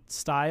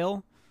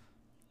style.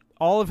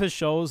 All of his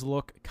shows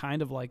look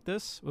kind of like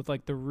this, with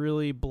like the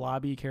really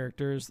blobby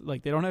characters.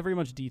 Like they don't have very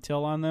much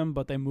detail on them,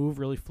 but they move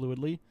really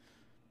fluidly.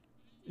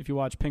 If you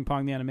watch Ping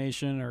Pong the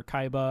Animation or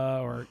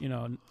Kaiba or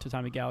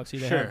Tatami Galaxy,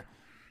 they have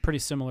pretty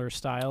similar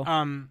style.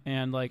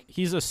 And like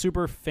he's a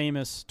super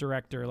famous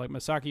director. Like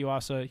Masaki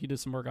Yuasa, he did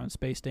some work on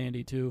Space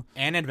Dandy too,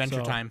 and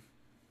Adventure Time.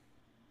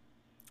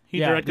 He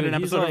directed an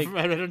episode of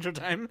Adventure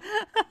Time.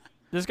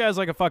 This guy's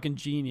like a fucking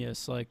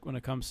genius. Like when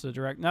it comes to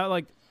direct, not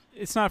like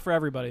it's not for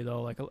everybody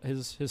though. Like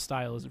his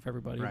style isn't for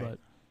everybody. Right. But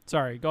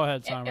sorry, go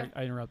ahead, Son.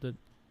 I interrupted.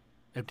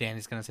 If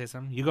Danny's gonna say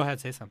something, you go ahead,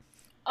 say something.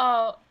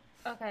 Oh.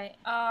 Okay.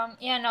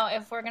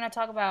 If we're gonna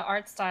talk about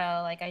art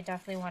style, like I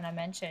definitely want to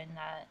mention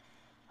that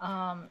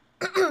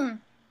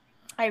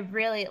I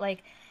really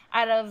like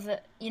out of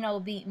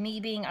me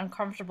being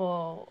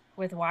uncomfortable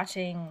with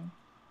watching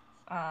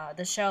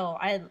the show,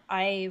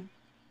 I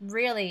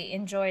really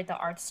enjoyed the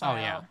art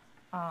style.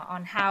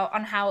 On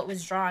how it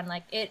was drawn.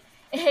 Like it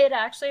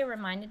actually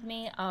reminded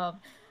me of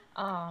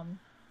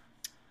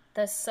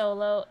the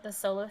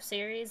solo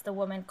series, The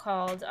Woman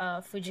Called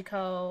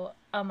Fujiko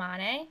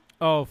Amane.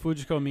 Oh,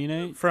 Fujiko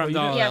Mine from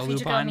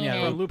Lupin.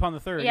 Yeah, from Lupin the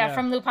Third. Yeah,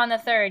 from Lupin the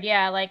Third.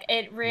 Yeah, like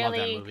it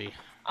really.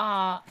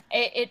 Love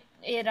that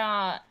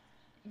movie.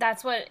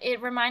 That's what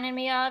it reminded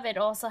me of. It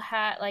also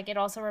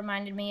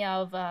reminded me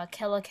of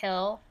Kill la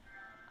Kill,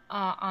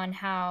 on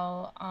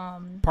how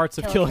parts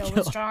of Kill la Kill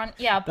was drawn.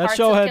 Yeah, that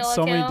show had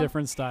so many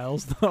different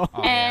styles though.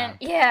 And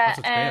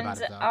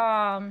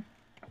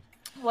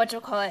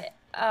whatchamacallit?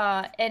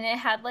 And it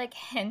had like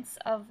hints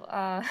of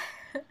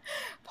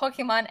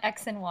Pokemon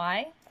X and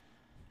Y.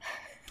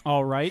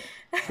 All right,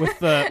 with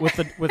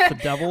the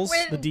devils,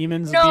 the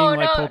demons being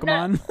like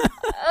Pokemon.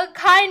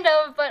 Kind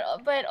of,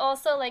 but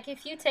also like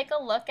if you take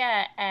a look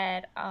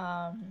at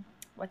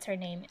what's her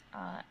name,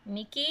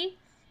 Miki,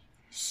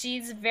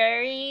 she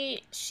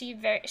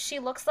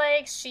looks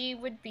like she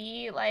would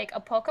be like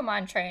a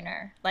Pokemon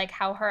trainer, like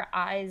how her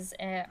eyes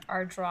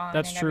are drawn.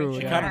 That's and true.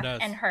 everything, Yeah. Kind of does.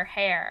 And her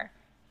hair.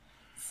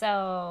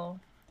 So.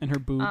 And her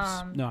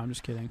boobs. No, I'm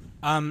just kidding.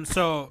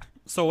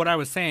 So what I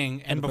was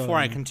saying, and before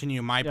I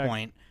continue my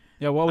point,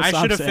 what was I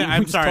should have.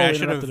 I'm sorry. I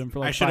should have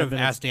minutes.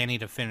 asked Danny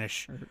to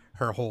finish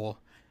her whole.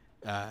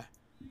 Well,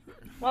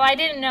 I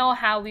didn't know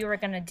how we were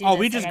gonna do. Oh, this.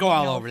 we just go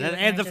all over.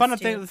 And the fun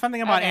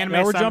thing about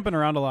Anime we're Summit, jumping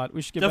around a lot.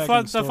 We should get the back fun.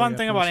 in the story The fun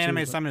thing about Anime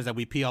too, Summit is that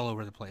we pee all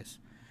over the place.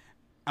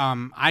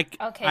 I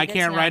Okay,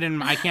 can't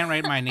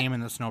write my name in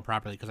the snow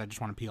properly because I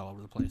just want to pee all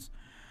over the place.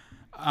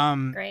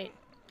 Great,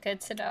 good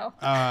to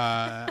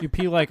know. You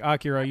pee like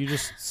Akira. You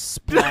just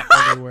splat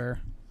everywhere.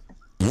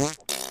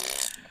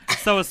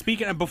 So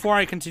speaking before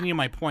I continue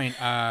my point,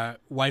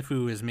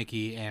 waifu is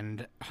Mickey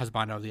and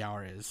husbando of the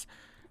hour is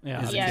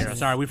Akira.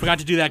 Sorry, we forgot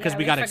to do that because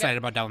we got excited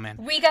about Devilman.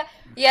 We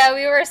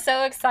were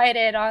so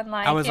excited on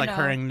like. I was like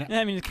hurring. Yeah,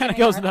 I mean, it kind of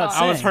goes without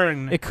saying. I was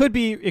hurring. It could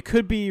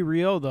be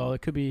Rio though.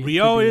 It could be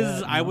Rio could be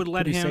is. That, I would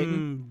let him.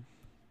 Satan.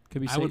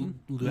 Could be I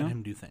Satan. would let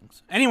him do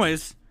things.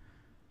 Anyways,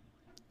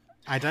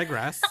 I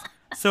digress.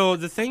 So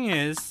the thing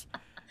is,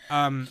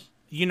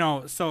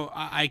 so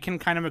I can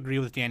kind of agree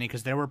with Danny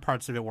because there were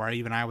parts of it where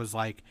even I was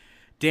like,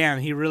 damn,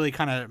 he really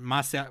kind of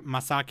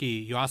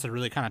Masaki Yuasa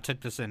really kind of took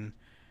this and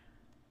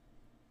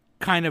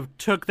kind of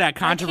took that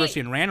controversy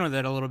and ran with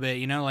it a little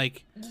bit,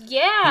 like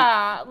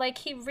like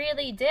he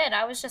really did.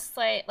 I was just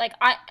like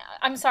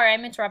I'm sorry,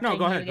 I'm interrupting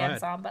you again,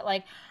 Sam, but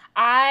like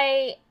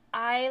I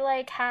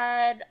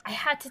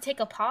had to take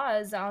a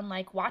pause on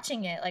like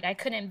watching it. Like I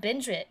couldn't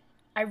binge it.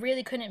 I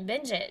really couldn't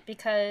binge it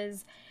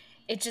because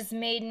it just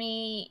made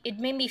me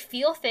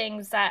feel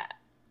things that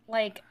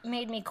like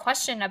made me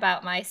question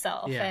about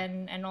myself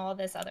and all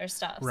this other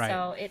stuff. Right.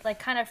 So it like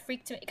kind of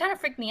freaked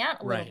me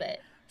out a little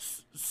bit.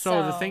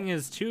 So the thing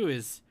is too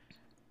is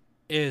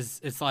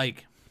it's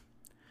like,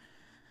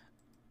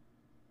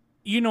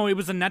 it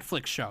was a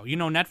Netflix show.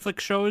 Netflix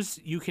shows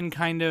you can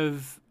kind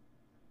of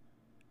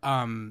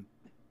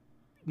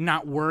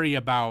not worry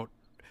about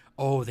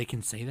they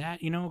can say that,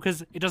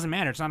 because it doesn't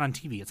matter. It's not on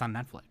TV. It's on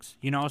Netflix,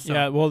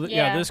 So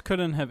this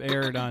couldn't have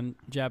aired on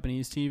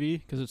Japanese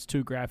TV because it's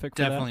too graphic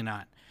for definitely that.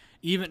 not.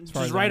 Even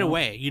just right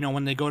away,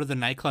 when they go to the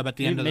nightclub at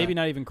the end of maybe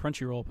not even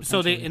Crunchyroll. So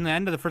in the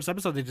end of the first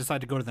episode, they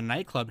decide to go to the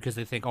nightclub because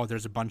they think,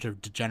 there's a bunch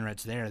of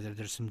degenerates there.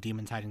 There's some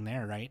demons hiding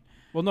there, right?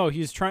 Well, no,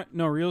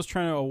 Rio's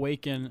trying to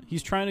awaken.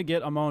 He's trying to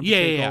get Amon to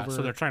take over.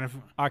 So they're trying to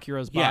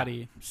Akira's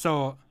body.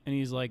 So and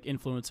he's like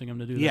influencing him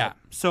to do that. Yeah.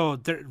 So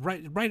they're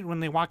right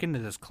when they walk into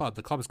this club,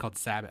 the club is called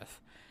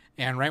Sabbath.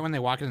 And right when they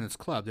walk into this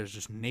club, there's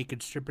just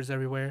naked strippers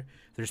everywhere.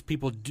 There's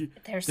people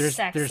there's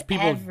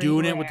people everywhere.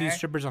 Doing it with these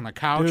strippers on the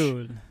couch.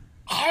 Dude.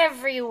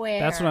 Everywhere.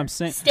 That's what I'm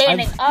saying.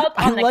 Standing up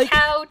on the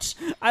couch.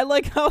 I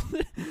like how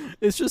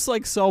it's just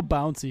like so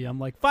bouncy. I'm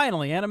like,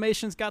 finally,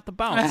 animation's got the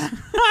bounce.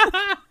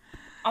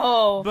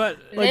 But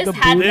like this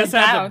had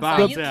the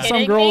bounce. Are you kidding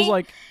some girls me?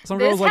 like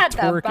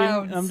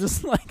twerking. I'm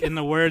just like, in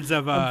the words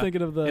of I'm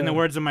thinking of in the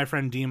words of my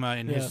friend Dima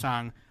in his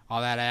song, all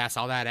that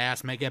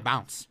ass, make it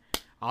bounce.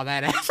 All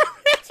that ass.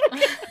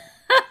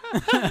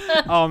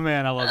 Oh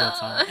man, I love that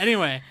song.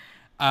 Anyway,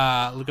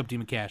 look up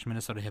Dima Cash,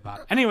 Minnesota hip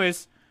hop.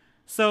 Anyways.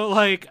 So,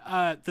 like,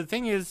 the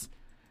thing is,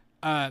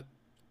 they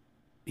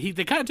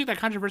kind of took that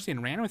controversy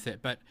and ran with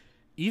it. But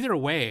either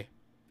way,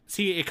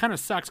 see, it kind of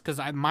sucks because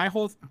my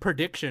whole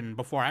prediction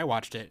before I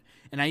watched it,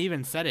 and I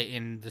even said it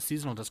in the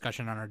seasonal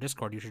discussion on our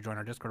Discord, you should join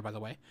our Discord, by the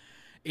way,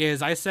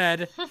 is I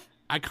said,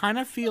 I kind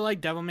of feel like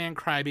Devilman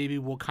Crybaby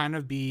will kind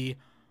of be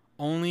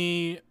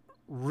only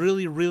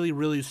really, really,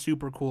 really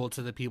super cool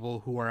to the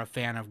people who are a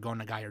fan of Go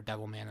Nagai or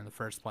Devilman in the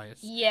first place.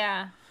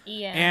 Yeah.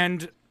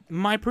 And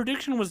my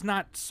prediction was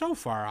not so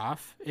far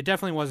off. It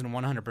definitely wasn't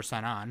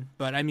 100% on,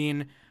 but I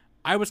mean,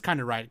 I was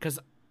kind of right because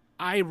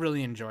I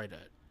really enjoyed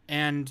it.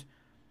 And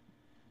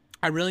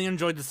I really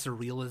enjoyed the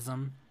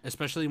surrealism,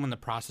 especially when the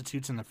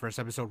prostitutes in the first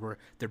episode were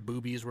their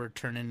boobies were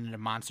turning into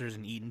monsters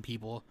and eating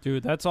people.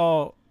 Dude, that's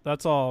all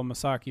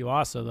Masaki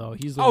Yuasa though.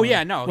 He's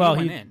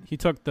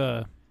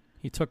the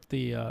he took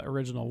the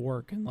original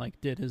work and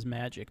like did his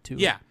magic too.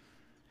 Yeah.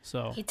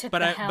 So he took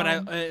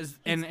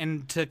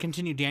and to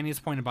continue Danny's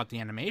point about the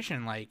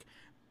animation, like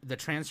the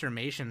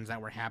transformations that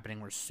were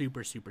happening were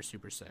super, super,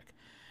 super sick.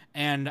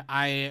 And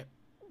I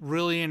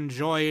really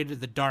enjoyed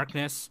the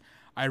darkness.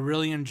 I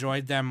really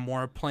enjoyed them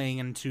more playing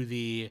into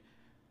the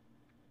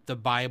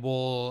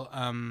Bible,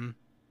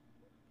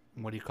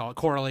 what do you call it?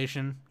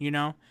 Correlation,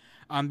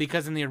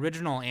 because in the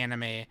original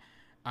anime,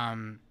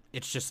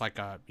 it's just like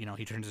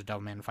he turns into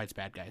Devilman and fights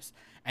bad guys.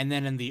 And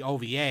then in the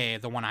OVA,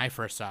 the one I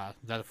first saw,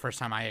 the first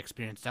time I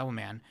experienced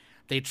Devilman,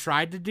 they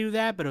tried to do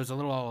that, but it was a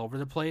little all over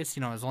the place.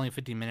 It was only a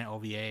 15-minute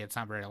OVA. It's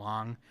not very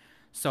long.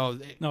 So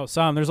no,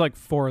 Sam, there's like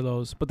 4 of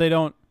those, but they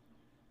don't.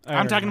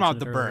 I'm talking about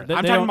the birth.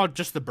 I'm talking about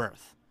just the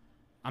birth.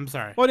 I'm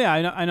sorry. Well, yeah,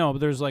 I know, but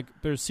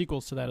there's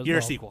sequels to that as well. You're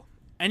a sequel.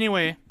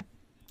 Anyway.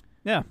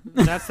 Yeah.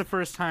 That's the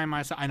first time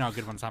I saw. I know,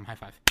 good one, Sam. High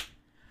five.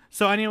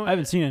 So anyway, I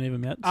haven't seen any of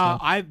them yet. So.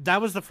 That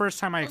was the first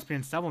time I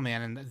experienced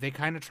Devilman, and they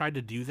kind of tried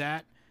to do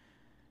that.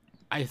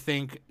 I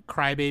think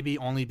Crybaby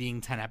only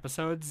being 10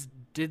 episodes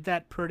did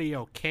that pretty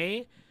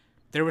okay.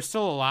 There was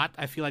still a lot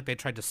I feel like they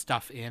tried to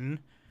stuff in,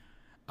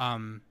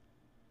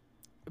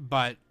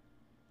 but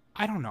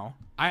I don't know.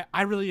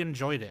 I really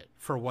enjoyed it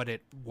for what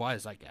it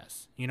was, I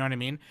guess. You know what I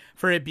mean?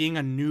 For it being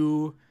a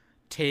new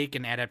take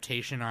and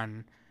adaptation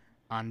on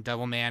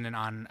Devilman and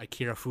on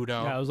Akira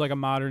Fudo. Yeah, it was like a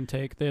modern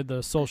take. They had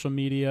the social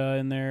media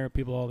in there,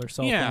 people all their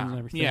cell phones and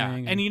everything. Yeah,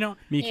 and you know,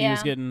 Miki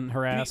was getting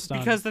harassed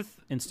because on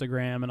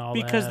Instagram and all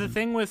because that. Because the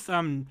thing with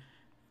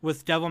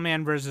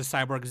Devilman versus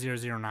Cyborg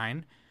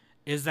 009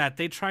 is that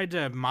they tried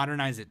to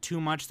modernize it too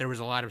much. There was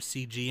a lot of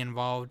CG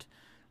involved.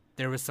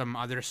 There was some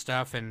other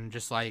stuff, and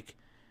just like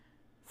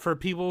for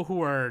people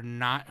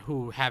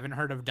who haven't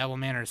heard of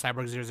Devilman or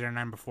Cyborg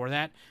 009 before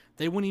that,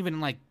 they wouldn't even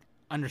like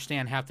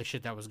understand half the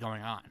shit that was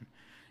going on.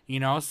 You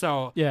know,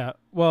 so yeah.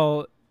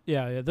 Well,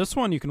 yeah. This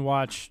one you can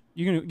watch.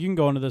 You can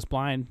go into this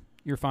blind.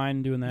 You're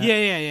fine doing that.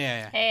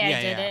 Yeah. Hey,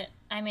 I did it.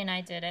 I mean,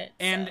 I did it.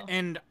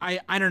 And I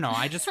don't know.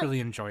 I just really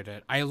enjoyed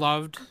it. I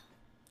loved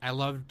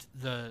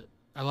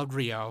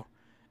Rio,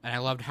 and I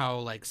loved how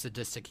like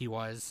sadistic he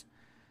was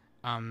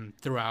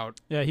throughout.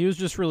 Yeah, he was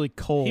just really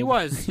cold. He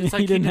was. It's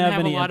like he didn't have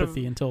any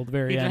empathy until the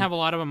very end. He didn't have a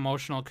lot of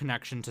emotional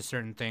connection to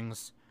certain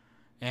things,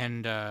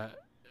 and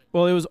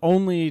well, it was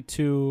only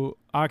to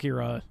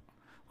Akira.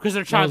 Because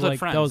they're childhood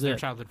friends. That was they're it.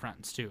 childhood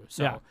friends, too.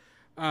 So,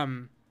 yeah.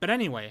 But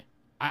anyway,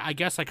 I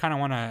guess I kind of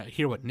want to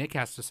hear what Nick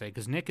has to say,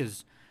 because Nick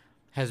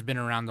has been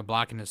around the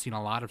block and has seen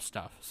a lot of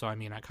stuff. So, I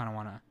mean, I kind of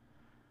want to...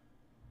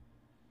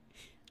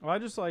 Well, I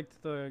just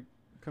liked the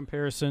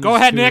comparison. Go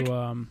ahead, Nick!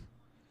 I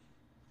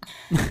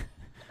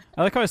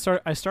like how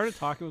I started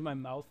talking with my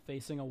mouth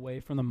facing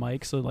away from the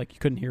mic, so like you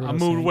couldn't hear what I was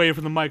moved saying. away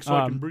from the mic so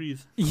I can breathe.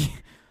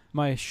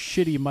 My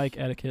shitty mic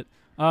etiquette.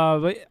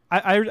 But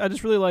I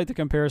just really like the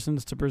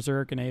comparisons to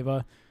Berserk and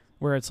Eva,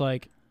 where it's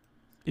like,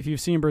 if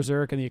you've seen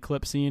Berserk and the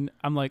Eclipse scene,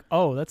 I'm like,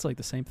 oh, that's like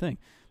the same thing.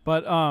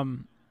 But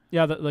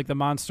yeah, like the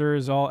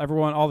monsters, all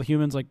the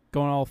humans like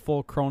going all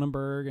full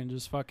Cronenberg and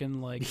just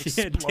fucking like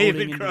exploding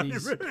David into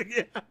Cronenberg,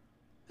 these.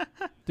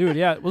 Dude,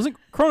 yeah, wasn't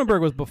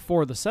Cronenberg was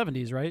before the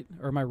 70s, right?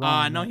 Or am I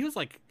wrong? No, he was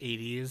like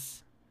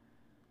 80s,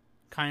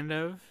 kind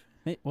of.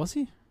 Hey, was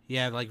he?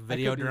 Yeah, like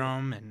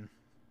Videodrome and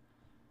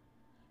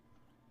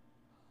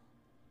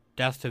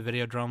Death to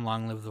Videodrome,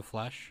 Long Live the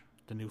Flesh,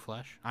 the new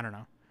Flesh. I don't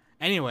know.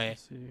 Anyway.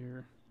 Let's see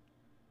here.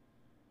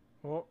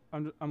 Well,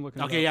 I'm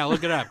looking. Okay, yeah,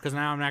 look it up because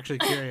now I'm actually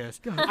curious.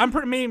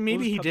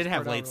 Maybe he did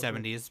have late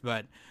 70s,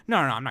 but no,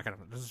 I'm not gonna.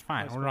 This is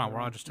fine. We're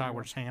all just talking.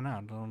 We're just hanging out.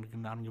 I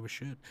don't give a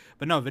shit.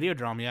 But no,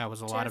 Videodrome, yeah,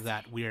 was a lot of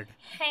that weird,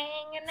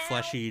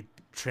 fleshy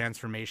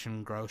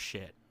transformation, gross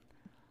shit,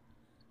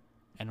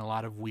 and a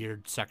lot of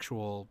weird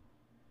sexual,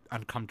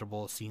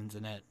 uncomfortable scenes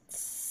in it.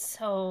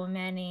 So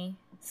many.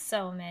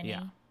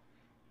 Yeah.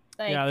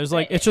 Yeah, there's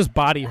like it's just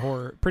body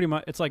horror. Pretty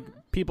much, it's like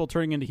people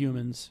turning into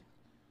humans.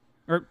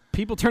 Or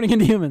people turning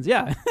into humans,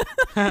 yeah.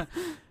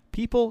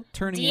 People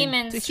turning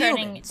into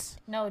humans.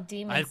 No,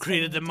 demons. I've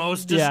created the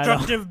most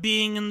destructive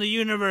being in the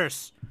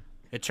universe.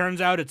 It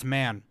turns out it's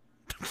man.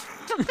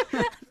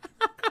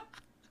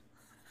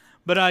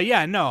 But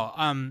yeah,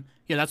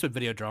 that's what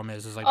Videodrome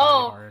is like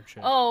body horror and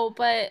shit.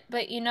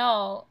 But you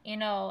know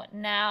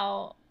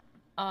now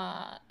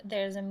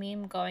there's a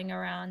meme going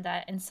around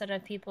that instead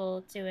of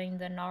people doing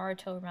the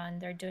Naruto run,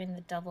 they're doing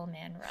the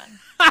Devilman run.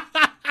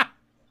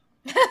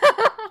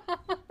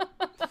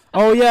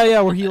 Oh yeah,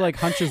 where he like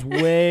hunches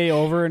way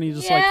over and he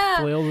just like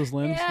flails his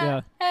limbs. Yeah.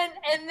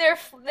 And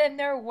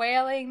they're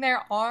wailing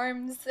their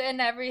arms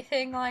and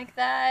everything like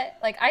that.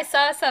 Like I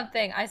saw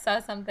something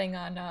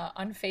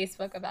on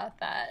Facebook about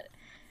that.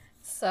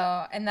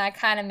 So, and that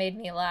kind of made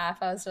me laugh.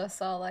 I was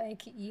just all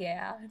like,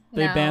 yeah.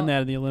 They banned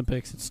that in the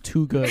Olympics. It's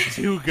too good.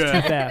 Too good.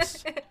 Too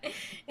fast.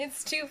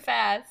 It's too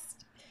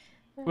fast.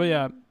 Well,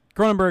 yeah.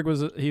 Cronenberg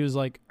was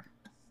like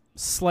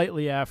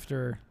slightly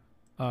after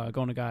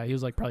Go Nagai. He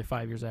was like probably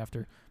 5 years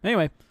after.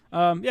 Anyway,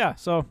 yeah.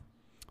 So,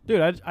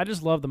 dude, I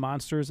just love the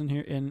monsters in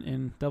here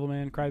in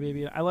Devilman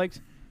Crybaby. I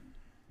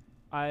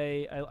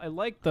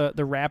liked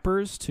the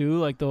rappers too,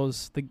 like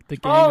those the gang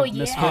of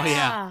misfits. Oh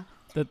yeah.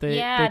 That they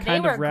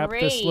kind of wrap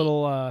great. this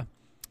little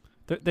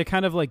they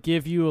kind of like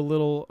give you a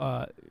little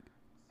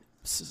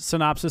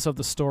synopsis of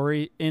the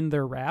story in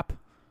their rap,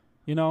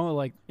 you know,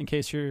 like in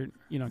case you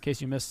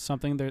missed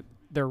something,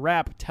 their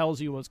rap tells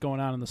you what's going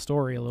on in the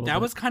story a little bit.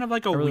 That was kind of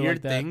like a really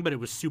weird like thing, but it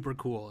was super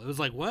cool. It was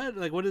like, what?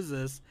 Like, what is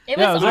this? It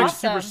was like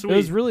awesome.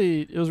 super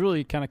sweet. It was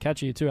really kind of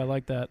catchy too. I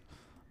like that.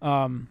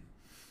 But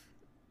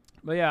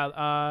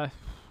yeah,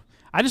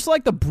 I just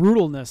like the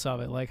brutalness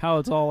of it, like how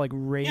it's all like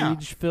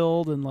rage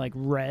filled and like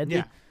red.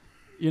 Yeah.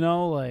 You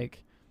know,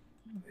 like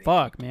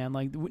fuck, man.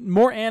 Like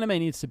more anime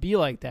needs to be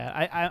like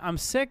that. I'm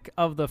sick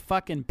of the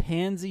fucking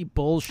pansy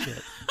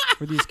bullshit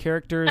where these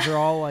characters are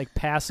all like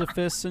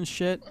pacifists and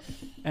shit,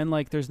 and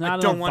like there's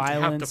not enough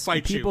violence.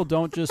 And people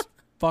don't just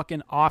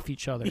fucking off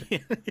each other,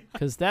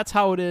 because that's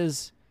how it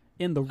is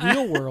in the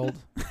real world.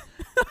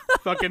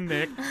 Fucking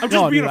Nick, I'm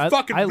just being a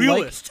fucking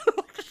realist.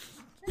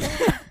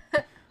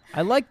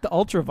 I like the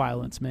ultra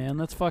violence, man.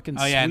 That's fucking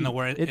sweet.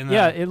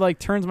 Yeah, it like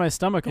turns my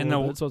stomach a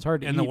little bit, so it's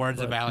hard to eat. In the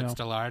words of Alex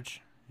you know. DeLarge,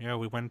 yeah,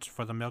 we went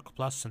for the Milk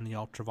Plus and the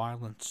ultra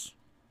violence.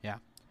 Yeah.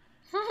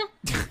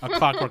 A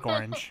Clockwork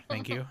Orange,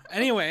 thank you.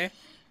 Anyway,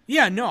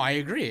 yeah, no, I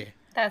agree.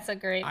 That's a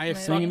great movie.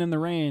 Singing in the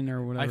Rain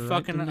or whatever.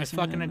 I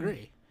fucking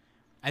agree.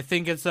 I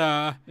think it's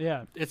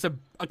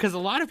because a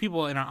lot of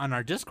people on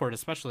our Discord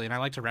especially, and I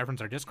like to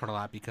reference our Discord a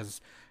lot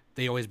because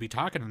they always be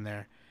talking in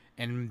there,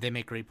 and they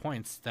make great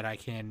points that I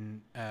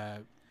can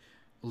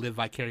live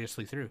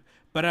vicariously through.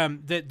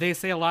 But they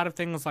say a lot of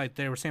things like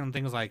they were saying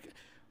things like,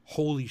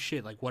 "Holy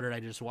shit! Like what did I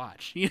just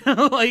watch?" You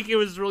know, like it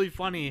was really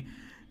funny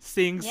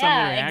seeing some of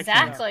the reactions.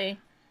 Yeah, exactly.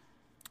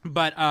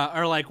 But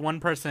or like one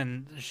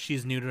person,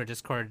 she's new to our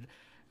Discord.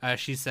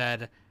 She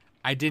said,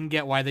 "I didn't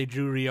get why they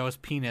drew Ryo's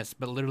penis,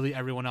 but literally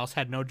everyone else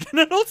had no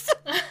genitals."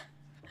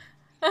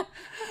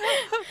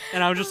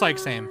 And I was just like,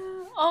 same.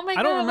 Oh my god!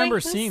 I don't remember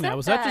seeing that.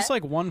 Was that just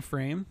like one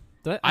frame?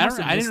 I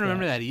didn't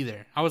remember that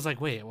either. I was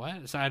like, wait,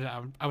 what? So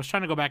I was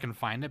trying to go back and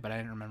find it, but I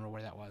didn't remember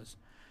where that was.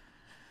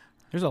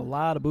 There's a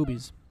lot of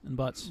boobies and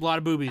butts. A lot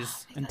of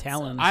boobies and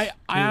talons. I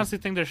honestly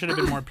think there should have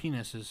been more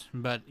penises,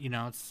 but you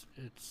know, it's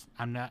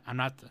I'm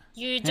not the.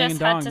 You just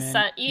had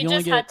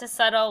to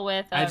settle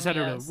with. I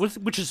settled with,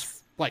 which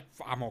is like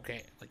I'm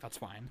okay. Like that's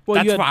fine.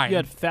 Well, that's fine. You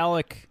had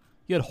phallic.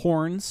 You had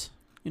horns.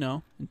 You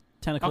know, and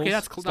tentacles. Okay,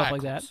 that's stuff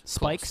like that.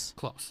 Spikes.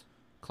 Close.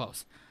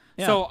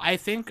 Yeah. So I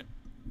think.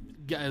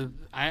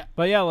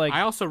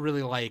 I also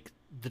really like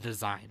the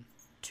design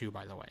too.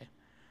 By the way.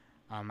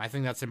 I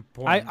think that's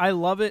important. I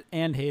love it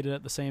and hate it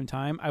at the same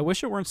time. I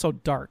wish it weren't so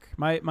dark.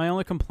 My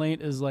only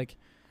complaint is like,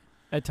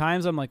 at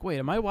times I'm like, wait,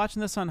 am I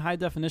watching this on high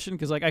definition?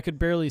 Because like I could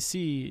barely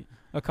see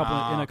a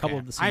couple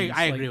of the scenes.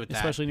 I agree with that,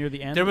 especially near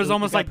the end. There was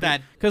almost like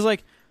that because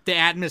like the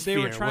atmosphere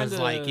was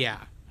like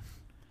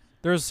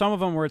There's some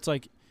of them where it's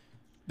like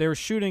they were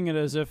shooting it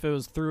as if it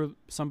was through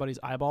somebody's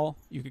eyeball.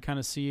 You could kind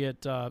of see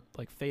it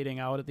like fading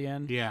out at the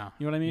end. Yeah,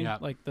 you know what I mean? Yeah.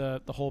 Like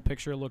the whole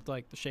picture looked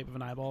like the shape of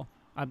an eyeball.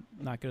 I'm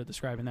not good at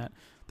describing that.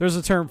 There's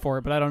a term for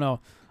it, but I don't know.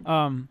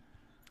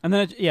 And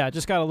then it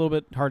just got a little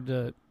bit hard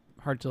to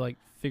like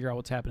figure out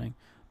what's happening.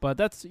 But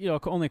that's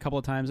only a couple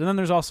of times. And then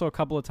there's also a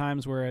couple of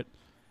times where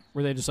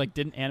they just like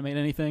didn't animate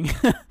anything,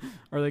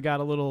 or they got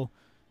a little,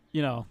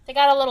 they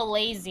got a little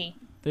lazy.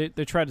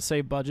 They tried to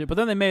save budget, but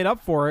then they made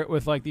up for it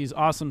with like these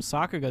awesome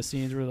Sakuga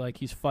scenes where like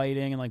he's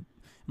fighting and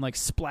like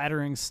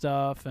splattering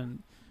stuff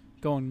and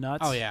going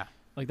nuts. Oh yeah,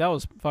 like that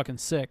was fucking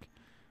sick.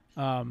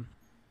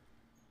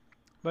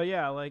 But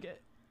yeah, like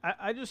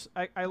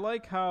I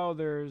like how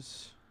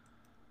there's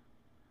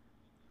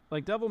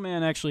like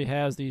Devilman actually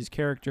has these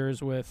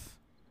characters with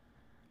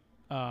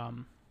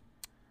well,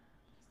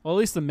 at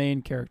least the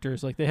main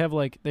characters, like they have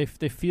like they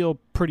feel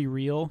pretty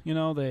real,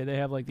 they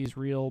have like these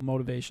real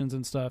motivations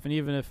and stuff. And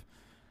even if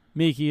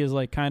Miki is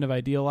like kind of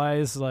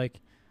idealized, like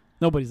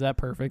nobody's that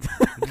perfect.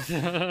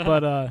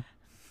 But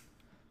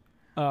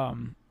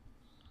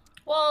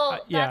well,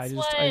 I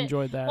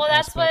enjoyed that. Well,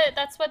 aspect.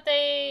 that's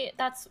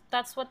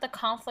what the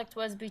conflict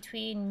was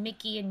between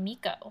Mickey and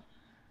Miko.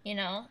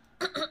 Yeah.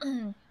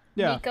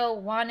 Miko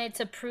wanted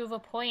to prove a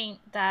point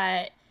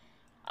that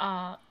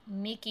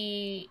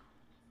Mickey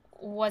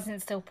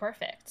wasn't so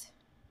perfect.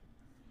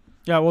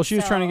 Yeah, well, she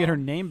was trying to get her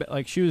name back.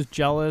 Like she was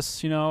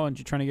jealous, and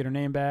she's trying to get her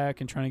name back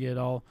and trying to get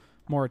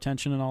more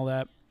attention and all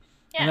that.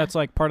 Yeah. And that's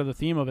like part of the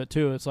theme of it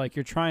too. It's like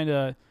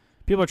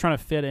people are trying to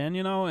fit in,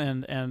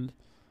 and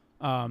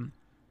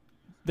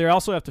they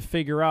also have to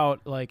figure out,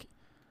 like,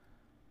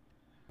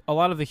 a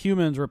lot of the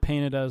humans were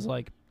painted as,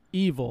 like,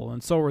 evil,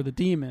 and so were the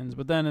demons.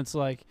 But then it's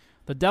like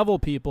the devil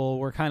people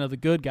were kind of the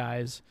good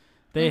guys.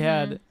 They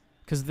had,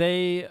 because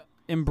they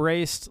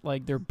embraced,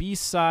 like, their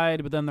beast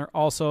side, but then they're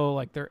also,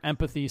 like, their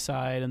empathy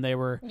side, and they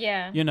were,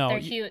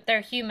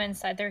 their human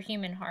side, their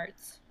human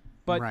hearts.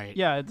 But, right.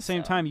 Yeah, at the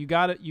same time, you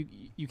got it.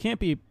 You can't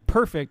be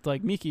perfect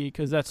like Miki,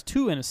 because that's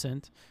too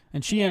innocent,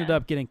 and she ended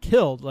up getting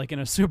killed, like, in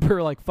a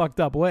super, like,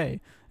 fucked up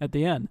way at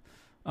the end.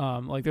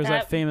 Like there's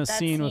that famous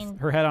scene with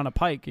her head on a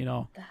pike,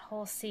 That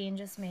whole scene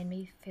just made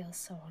me feel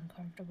so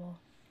uncomfortable.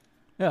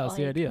 Yeah, that's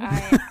the idea.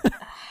 Man.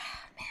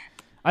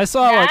 I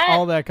saw like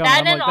all that coming.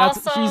 I'm like,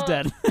 she's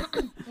dead.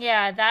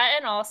 Yeah, that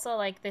and also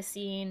like the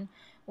scene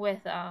with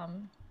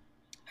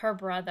her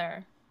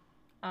brother,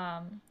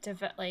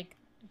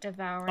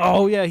 devouring.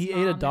 Oh yeah, he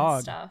ate a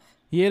dog.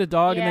 He ate a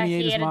dog and then he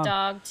ate his mom. A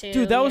dog too.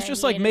 Dude, that was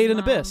just like Made in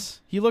Abyss.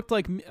 He looked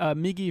like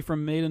Miggy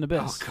from Made in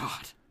Abyss. Oh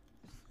god.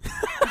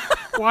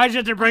 Why'd you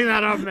have to bring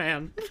that up,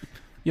 man?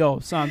 Yo,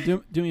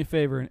 Sam, do me a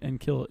favor and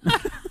kill it.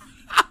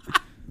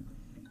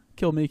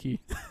 Kill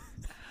Miki.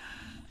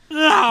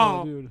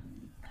 No. Oh, dude.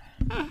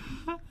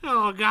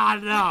 Oh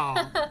God, no.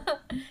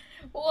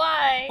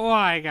 Why?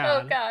 Why,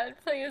 God? Oh God,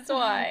 please,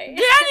 why?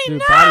 Daddy, dude,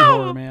 no. Body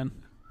horror, man.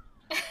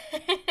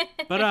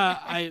 But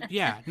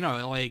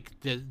like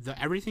the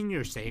everything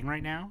you're saying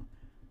right now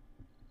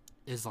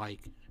is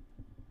like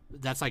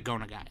that's like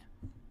going a guy.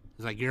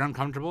 It's like you're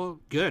uncomfortable.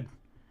 Good.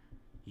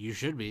 You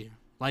should be.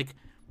 Like,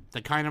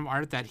 the kind of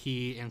art that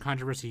and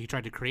controversy he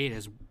tried to create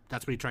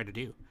that's what he tried to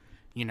do,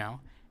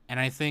 And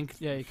I think...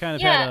 Yeah, he kind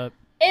of had a...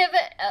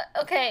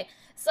 okay,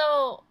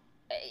 so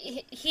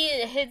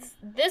Crybaby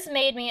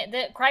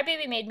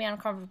made me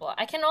uncomfortable.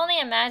 I can only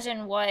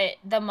imagine what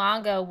the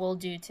manga will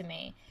do to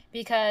me,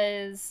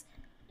 because,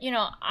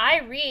 I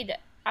read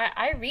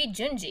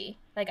Junji,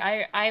 Like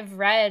I've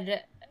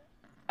read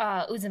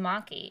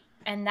Uzumaki,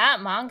 and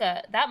that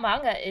manga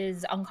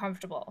is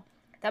uncomfortable.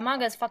 That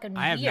manga is fucking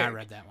weird. I have not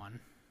read that one.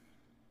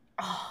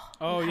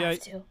 Oh yeah,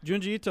 to.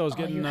 Junji Ito is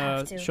getting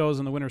shows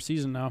in the winter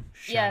season now.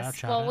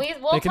 Yes, well,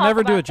 we'll they can talk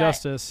never do about it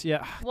justice.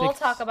 Yeah, we'll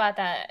talk about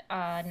that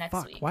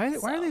next week. Why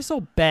are they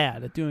so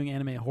bad at doing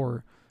anime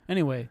horror?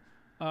 Anyway,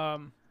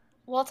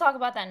 we'll talk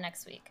about that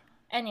next week.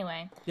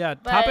 Anyway, yeah,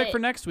 topic for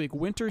next week: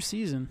 winter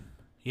season.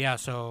 Yeah,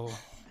 so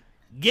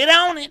get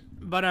on it.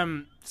 But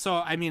so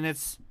I mean,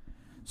 it's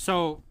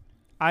so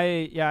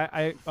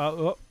I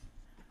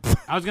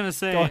was gonna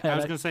say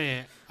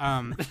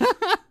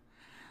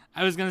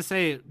I was gonna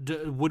say,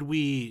 what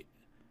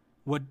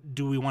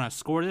do we want to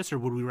score this, or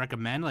would we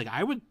recommend? Like,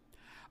 I would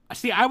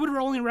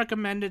only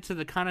recommend it to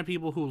the kind of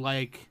people who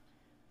like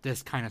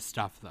this kind of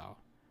stuff, though.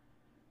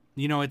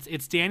 You know,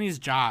 it's Danny's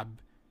job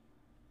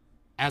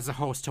as a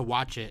host to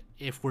watch it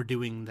if we're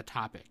doing the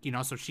topic, you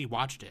know, so she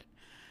watched it.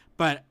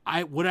 But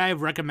would I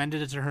have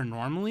recommended it to her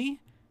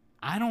normally?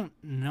 I don't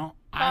know.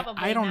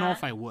 I don't know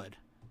if I would.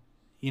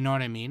 You know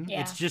what I mean?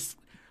 Yeah. It's just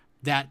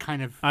that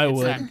kind of. I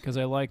would, because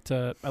I like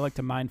to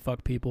mind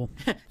fuck people.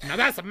 Now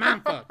that's a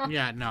mind fuck.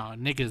 Yeah, no,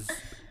 Nick is.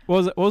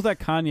 What was that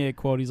Kanye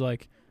quote? He's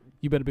like,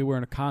 "You better be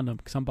wearing a condom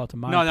because I'm about to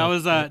mind." No, that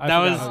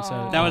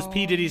fuck. was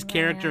P Diddy's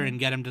character in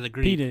Get Him to the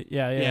Greek. P Diddy,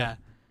 yeah,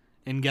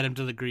 and Get Him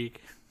to the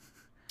Greek.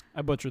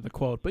 I butchered the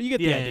quote, but you get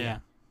the idea. Yeah.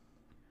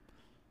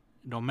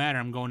 Don't matter.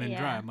 I'm going in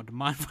dry. I'm about to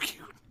mind fuck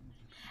you.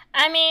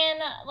 I mean,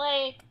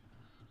 like,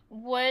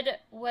 would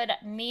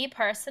me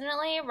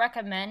personally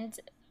recommend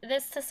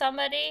this to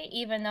somebody,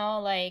 even though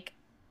like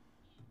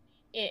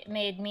it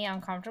made me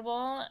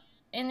uncomfortable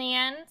in the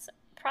end?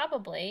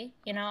 Probably.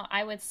 You know,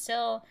 I would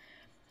still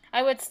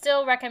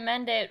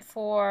recommend it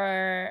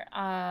for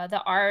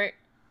the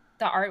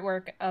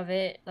artwork of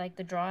it, like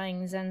the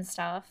drawings and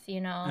stuff, you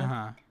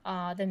know.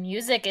 The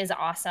music is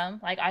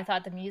awesome. Like, I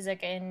thought the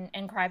music in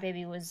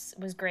Crybaby was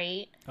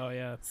great. Oh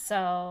yeah.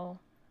 So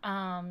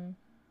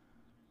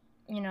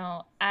you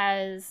know,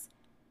 as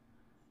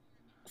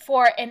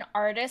for an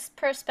artist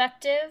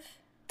perspective,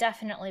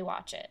 definitely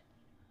watch it.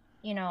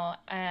 You know,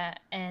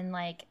 and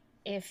like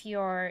if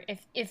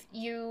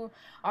you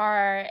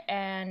are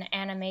an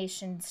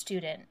animation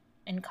student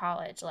in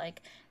college,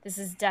 like, this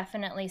is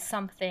definitely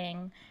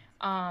something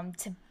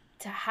to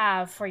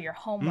have for your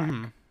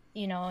homework,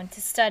 you know, and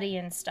to study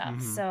and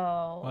stuff.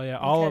 So yeah,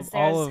 all of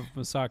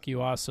Masaki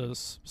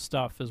Uesa's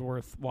stuff is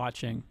worth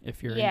watching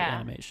if you're into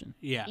animation.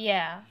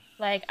 Yeah.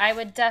 Like, I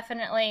would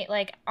definitely,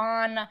 like,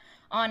 on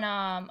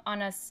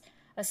a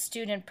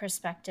student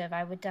perspective,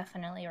 I would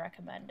definitely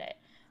recommend it.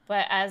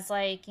 But as,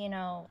 like, you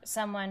know,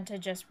 someone to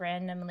just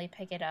randomly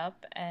pick it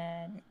up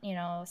and, you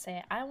know,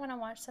 say, I want to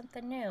watch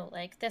something new,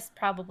 like, this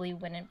probably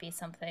wouldn't be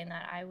something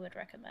that I would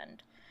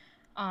recommend.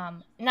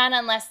 Not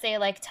unless they,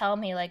 like, tell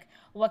me, like,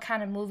 what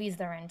kind of movies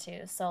they're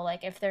into. So,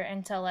 like, if they're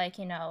into, like,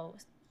 you know,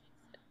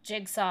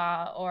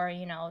 Jigsaw or,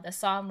 you know, the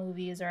Saw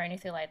movies or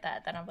anything like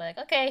that, then I'll be like,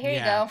 okay, here you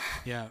go.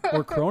 Yeah.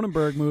 Or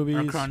Cronenberg movies.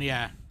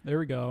 Yeah. There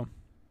we go.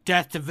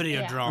 Death to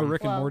Videodrome. Or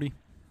Rick and Morty.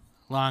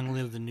 Long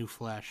live the new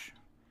Flesh.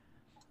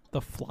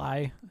 The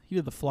Fly. He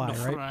did The Fly,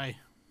 right? Fly.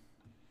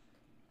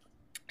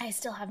 I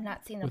still have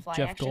not seen The With Fly.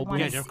 Jeff Goldblum.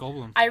 Yeah, Jeff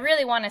Goldblum. I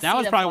really want to see that. That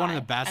was probably Fly. one of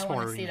the best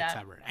horror remakes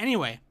ever.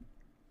 Anyway,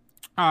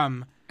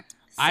 So.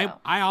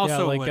 I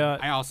also like, would.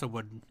 I also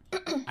would.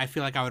 I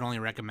feel like I would only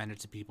recommend it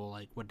to people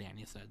like what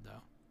Danny said,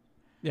 though.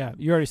 Yeah,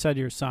 you already said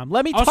yours, Sam.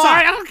 Let me talk.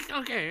 Sorry.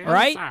 Okay. All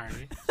right.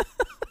 Sorry.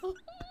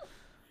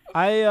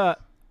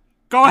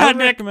 Go ahead, I Nick.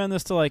 recommend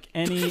this to like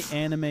any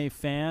anime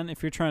fan.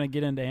 If you're trying to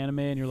get into anime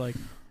and you're like,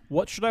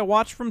 what should I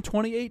watch from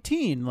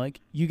 2018? Like,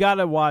 you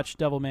gotta watch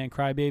Devilman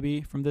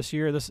Crybaby from this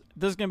year. This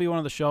is gonna be one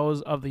of the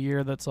shows of the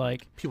year that's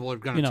like, people are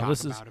gonna talk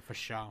about it for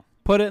sure.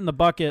 Put it in the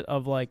bucket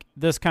of like,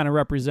 this kind of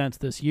represents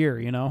this year,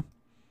 you know?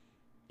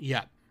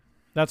 Yeah.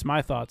 That's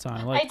my thoughts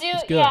on it. Like, I do.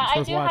 it's good. Yeah, it's I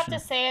worth do watching.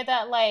 have to say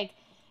that, like,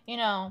 you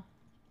know,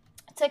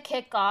 to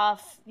kick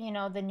off, you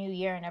know, the new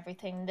year and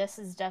everything, this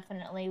is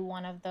definitely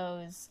one of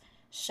those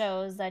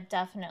shows that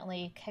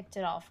definitely kicked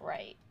it off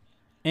right.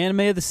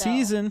 Anime of the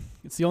season.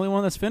 It's the only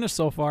one that's finished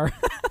so far.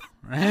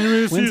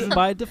 Wins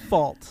by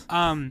default.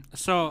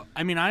 So,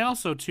 I mean, I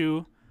also,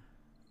 too,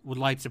 would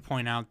like to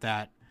point out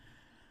that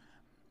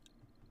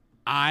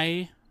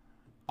I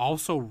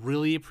also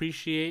really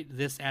appreciate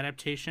this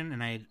adaptation,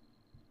 and I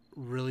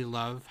really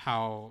love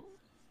how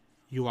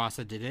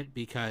Yuasa did it,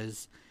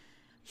 because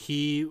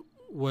he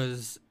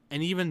was,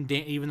 and even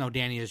though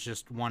Danny is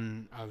just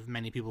one of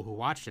many people who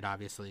watched it,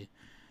 obviously,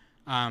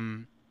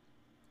 I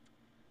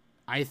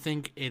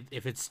think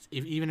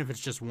even if it's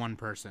just one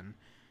person,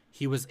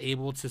 he was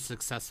able to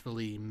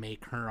successfully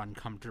make her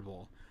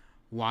uncomfortable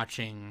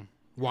watching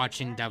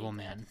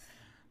Devilman.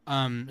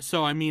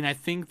 So I mean, I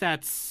think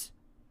that's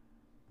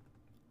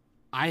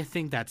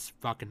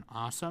fucking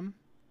awesome.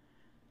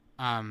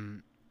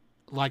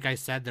 Like I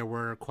said, there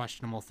were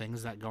questionable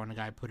things that Go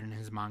Nagai put in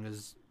his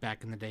mangas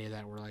back in the day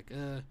that were like,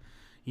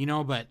 you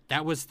know, but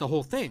that was the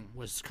whole thing,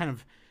 was kind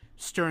of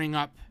stirring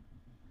up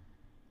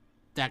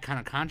that kind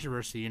of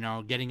controversy, you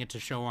know, getting it to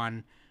show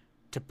on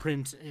to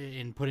print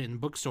and put it in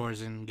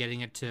bookstores and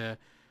getting it to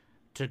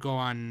go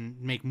on,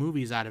 make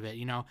movies out of it.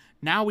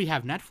 Now we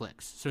have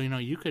Netflix, so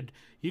you could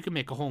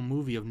make a whole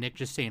movie of Nick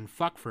just saying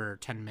fuck for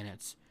 10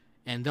 minutes,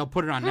 and they'll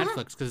put it on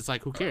Netflix because it's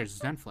like, who cares?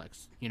 It's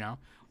Netflix.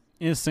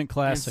 Instant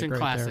classic. Instant right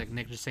classic. there.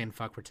 Nick just saying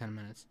fuck for 10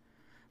 minutes.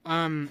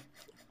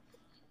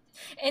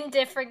 In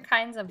different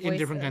kinds of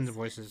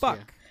voices. Fuck.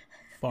 Yeah.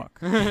 Fuck.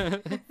 For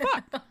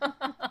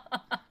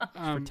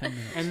 10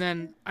 minutes. And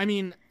then,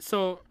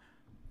 so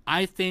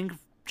I think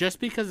just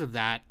because of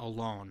that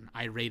alone,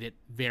 I rate it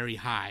very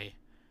high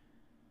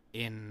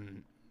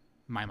in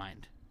my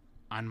mind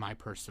on my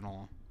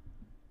personal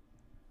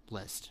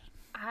list.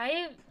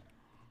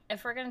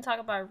 If we're gonna talk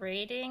about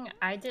rating,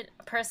 I did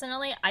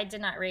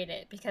not rate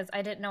it because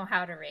I didn't know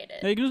how to rate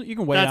it. Hey, you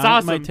can wait. That's on.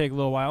 awesome. It might take a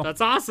little while.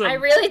 That's awesome. I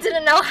really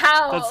didn't know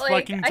how. That's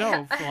fucking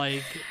dope.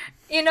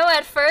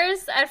 At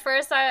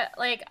first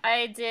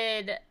I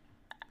did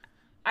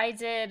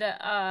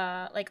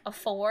like a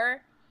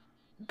 4,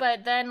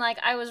 but then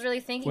I was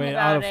really thinking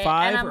about it. Out of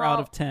 5 or out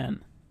of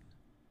 10?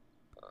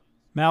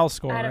 Mal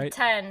score, out right? of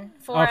 10.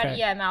 4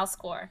 Okay. Mal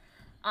score.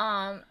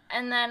 And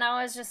then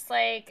I was just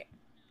like,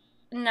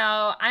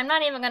 no, I'm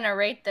not even gonna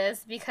rate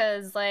this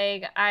because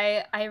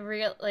I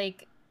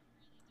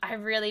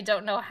really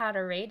don't know how to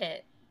rate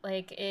it.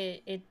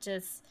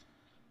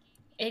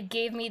 It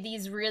gave me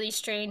these really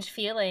strange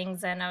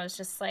feelings, and I was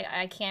just like,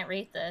 I can't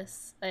rate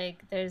this.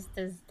 There's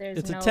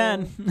It's no... a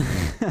 10.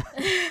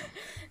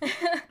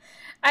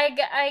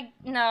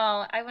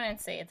 I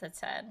wouldn't say it's a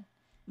 10.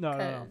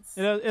 No.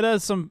 It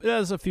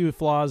has a few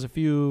flaws, a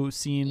few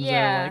scenes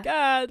that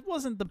are it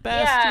wasn't the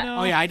best, Yeah.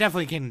 Oh yeah, I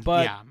definitely can.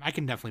 But- I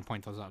can definitely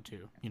point those out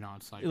too.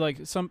 It's like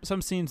some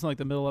scenes in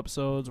the middle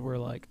episodes were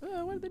like,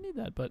 why did they need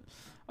that? But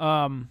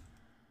I'd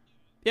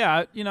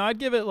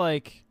give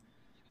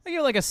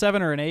it a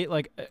 7 or an 8,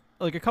 like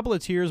a couple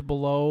of tiers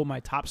below my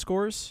top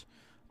scores,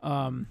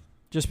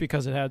 just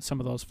because it had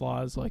some of those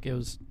flaws. It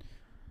was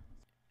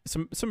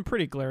some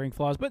pretty glaring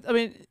flaws, but I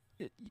mean,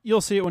 you'll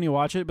see it when you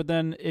watch it. But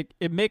then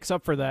it makes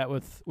up for that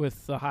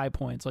with the high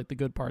points, like the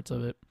good parts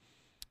of it.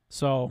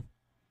 So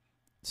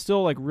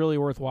still really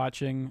worth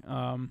watching.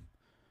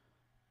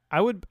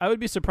 I would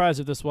be surprised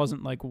if this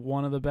wasn't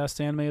one of the best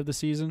anime of the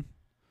season.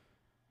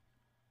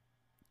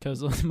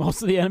 Because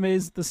most of the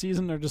animes this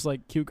season are just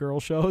cute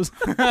girl shows.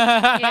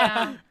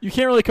 Yeah. You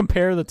can't really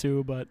compare the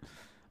two, but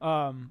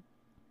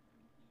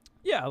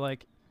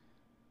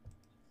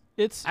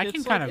it's I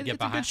can kind of get it's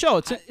behind. a good show.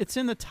 It's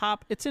in the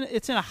top. It's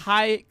in a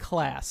high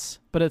class,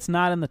 but it's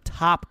not in the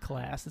top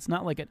class. It's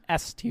not like an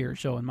S tier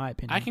show in my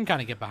opinion. I can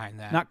kind of get behind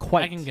that. Not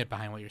quite. I can get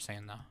behind what you're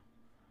saying though.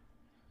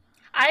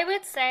 I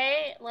would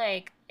say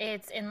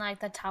it's in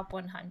the top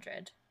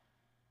 100.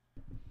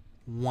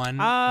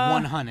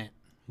 100.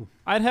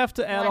 I'd have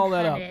to add all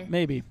that 100. up,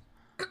 maybe.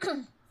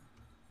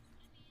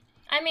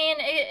 I mean,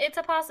 it's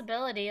a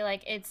possibility.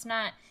 It's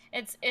not.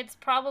 It's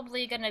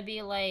probably gonna be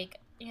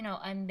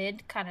a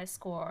mid kind of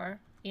score.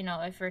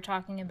 If we're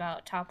talking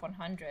about top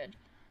 100.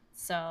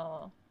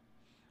 So.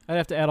 I'd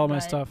have to add all my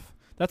stuff.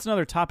 That's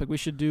another topic. We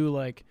should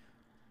do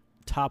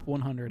top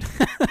 100.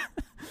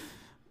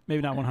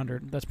 Maybe not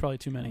 100. That's probably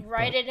too many.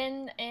 Write it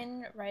in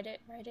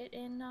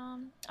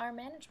our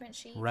management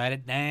sheet. Write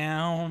it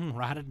down.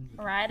 Write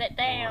it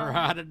down.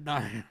 Write it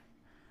down.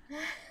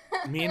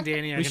 Me and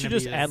Danny are We going to should be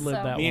just ad lib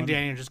So- that Me one. and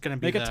Danny are just going to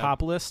be Make the a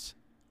top list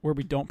where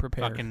we don't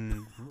prepare.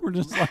 fucking. We're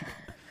just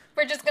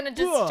We're just gonna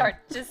Yeah. start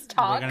We're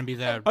talk. going to be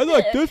the I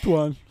like this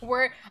one.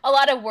 A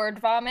lot of word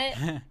vomit.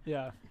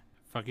 Yeah.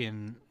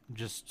 fucking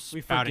just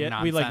We spouting forget.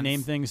 nonsense. We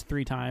name things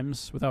 3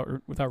 times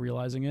without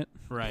realizing it.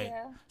 Right.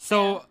 Yeah.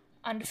 So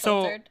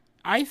Unfiltered.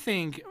 I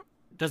think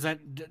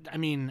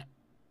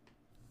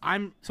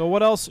I'm So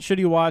what else should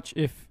you watch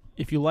if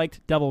you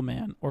liked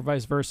Devilman or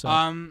vice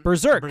versa?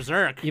 Berserk.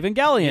 Berserk.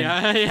 Evangelion,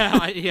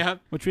 Yeah.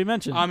 which we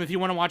mentioned. If you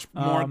want to watch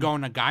more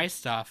Going to Guy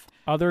stuff,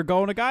 Other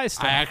Going to Guy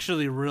stuff. I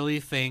actually really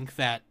think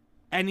that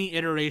any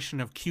iteration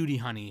of Cutie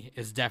Honey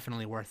is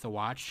definitely worth the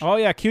watch. Oh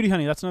yeah, Cutie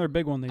Honey. That's another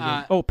big one they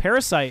did.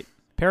 Parasite.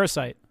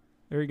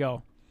 There you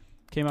go.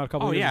 Came out a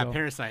couple years ago.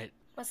 Parasite.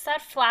 What's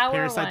that flower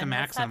Parasite one? the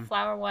What's Maxim. that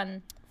flower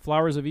one?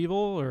 Flowers of Evil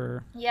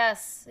or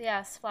Yes,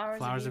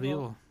 Flowers of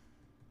Evil.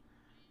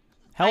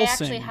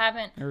 Hellsing.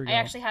 I There we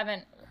actually go.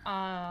 haven't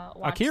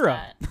watched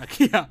Akira. that.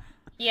 Yeah.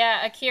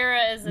 Yeah,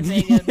 Akira is a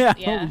big yeah,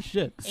 yeah. holy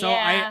shit. So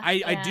Yeah, I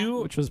yeah.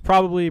 do. Which was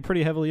probably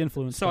pretty heavily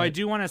influenced. So by I it.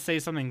 do want to say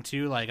something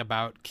too,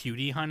 about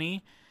Cutie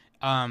Honey.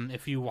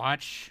 If you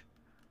watch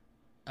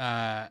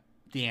the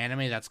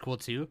anime, that's cool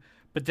too.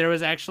 But there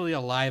was actually a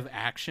live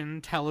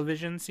action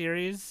television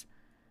series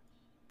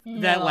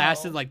that No.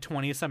 lasted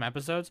 20 some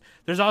episodes.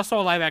 There's also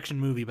a live action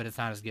movie, but it's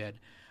not as good.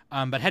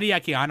 But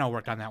Hideaki Anno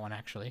worked on that one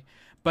actually.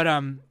 But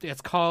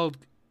it's called.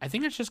 I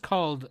think it's just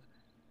called.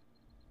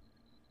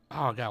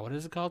 Oh god, what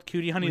is it called?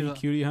 Cutie Honey.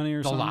 Cutie Honey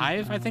or The something.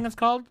 Live, I think it's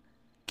called.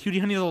 Cutie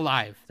Honey the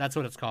Live. That's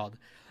what it's called.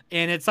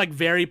 And it's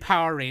very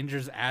Power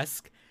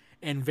Rangers-esque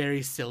and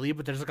very silly,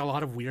 but there's a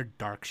lot of weird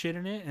dark shit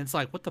in it. And it's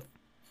what the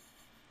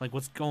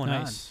what's going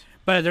Nice. on?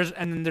 But there's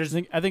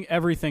I think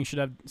everything should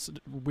have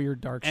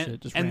weird dark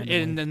shit. Just randomly.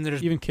 And then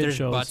there's even kid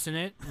shows. Butts in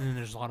it, and then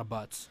there's a lot of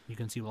butts. You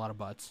can see a lot of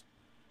butts.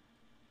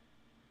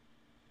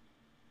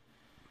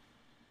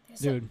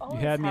 Dude, you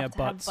had me at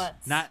butts.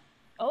 Not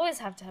always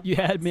have to have. You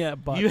butts. had me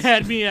at butts. You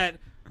had me at.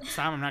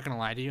 Sam, I'm not gonna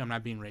lie to you. I'm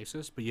not being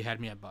racist, but you had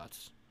me at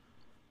butts.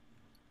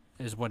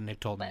 Is what Nick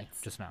told me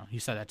just now. He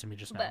said that to me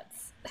just now.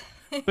 Butts.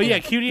 But yeah,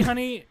 Cutie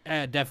Honey,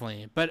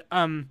 definitely. But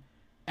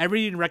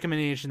every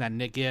recommendation that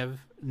Nick gave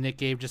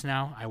just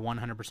now, I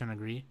 100%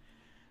 agree.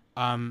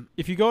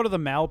 If you go to the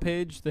Mal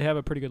page, they have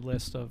a pretty good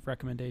list of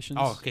recommendations.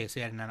 Oh, okay.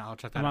 So yeah, and then I'll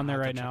check that out. I'm on there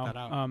right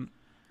now.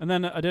 And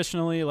then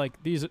additionally,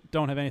 like these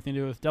don't have anything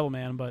to do with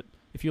Devilman, but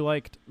if you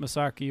liked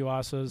Masaki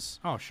Yuasa's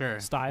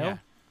style,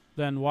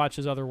 then watch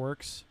his other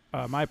works.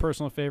 My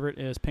personal favorite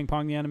is Ping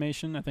Pong the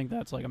Animation. I think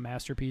that's like a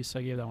masterpiece.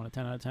 I gave that one a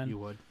 10 out of 10. You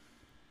would.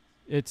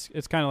 It's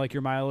kind of like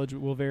your mileage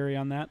will vary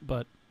on that,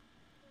 but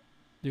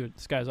dude,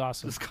 this guy's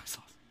awesome. This guy's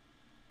awesome.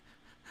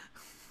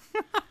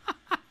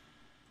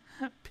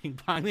 Ping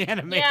Pong the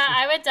Animation. Yeah,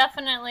 I would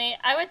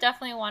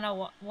definitely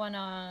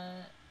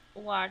wanna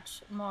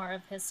watch more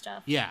of his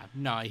stuff. Yeah,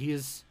 no,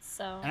 he's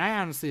so. And I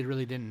honestly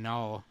really didn't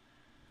know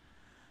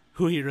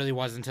who he really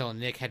was until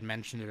Nick had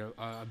mentioned it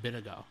a bit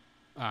ago.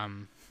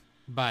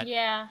 But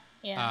yeah.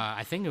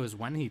 I think it was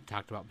when he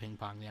talked about Ping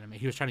Pong the anime.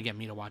 He was trying to get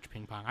me to watch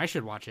Ping Pong. I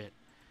should watch it.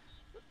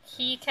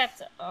 He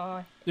kept.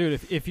 Dude,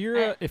 if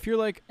you're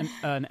like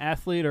an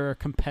athlete or a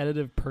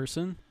competitive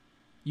person,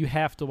 you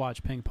have to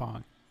watch Ping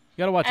Pong.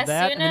 You gotta watch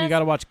that, and then you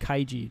gotta watch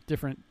Kaiji,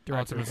 different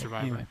director. Ultimate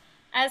Survivor. Anyway.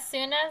 As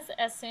soon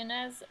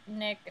as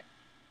Nick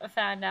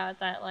found out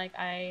that like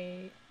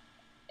I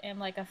am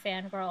like a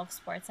fangirl of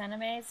sports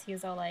animes, he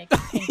was all like,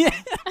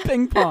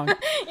 Ping Pong.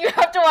 You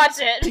have to watch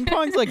it. Ping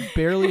Pong's like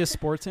barely a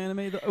sports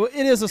anime. Well,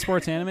 it is a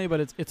sports anime,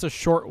 but it's a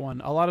short one.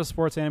 A lot of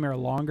sports anime are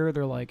longer.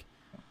 They're like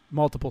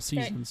multiple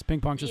seasons. Ping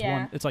Pong's just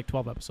one. It's like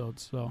 12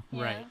 episodes. So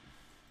right.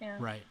 Yeah.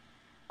 Right.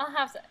 I'll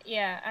have to.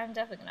 Yeah, I'm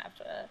definitely gonna have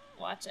to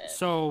watch it.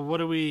 So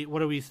what are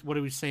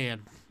we saying?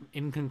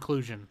 In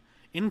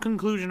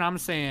conclusion, I'm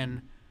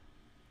saying,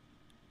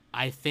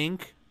 I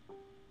think,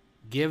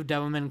 give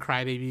Devilman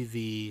Crybaby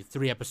the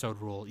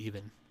 3-episode rule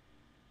even,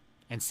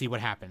 and see what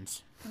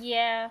happens.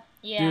 Yeah.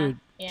 Dude,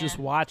 just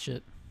watch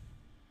it.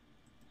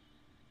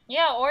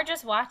 Yeah, or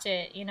just watch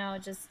it. You know,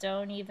 just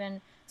don't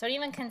even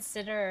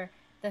consider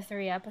the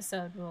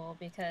 3-episode rule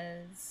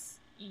because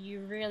you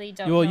really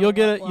don't. Well, you'll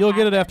get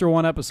it after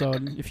one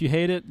episode. If you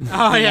hate it.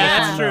 Oh yeah,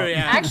 that's true.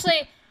 Yeah.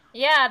 Actually,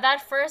 yeah,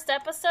 that first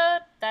episode,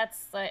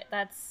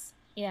 that's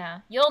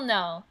you'll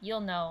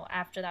know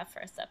after that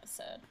first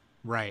episode.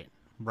 Right.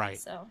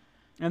 So.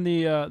 And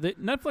the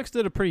Netflix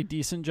did a pretty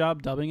decent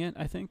job dubbing it,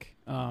 I think.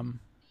 I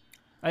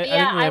didn't really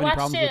have any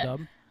problems with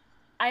dub.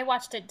 I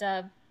watched it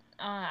dub.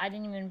 I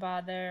didn't even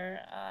bother.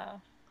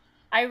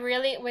 I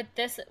really with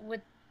this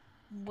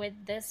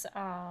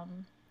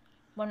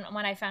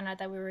when I found out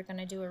that we were going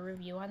to do a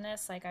review on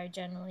this, like I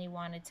genuinely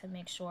wanted to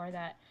make sure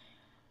that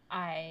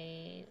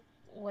I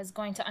was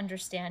going to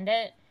understand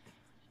it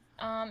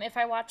if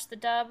I watched the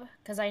dub,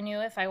 because I knew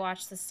if I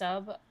watched the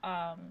sub,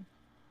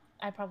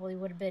 I probably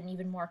would have been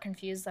even more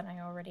confused than I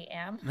already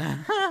am.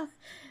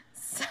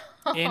 So,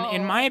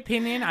 in my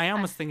opinion, I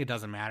almost think it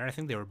doesn't matter. I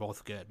think they were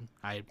both good.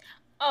 It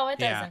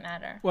doesn't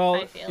matter. Well,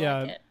 I feel yeah,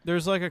 like it.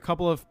 There's like a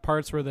couple of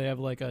parts where they have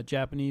like a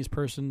Japanese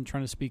person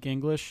trying to speak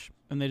English,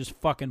 and they just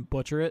fucking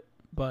butcher it.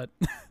 But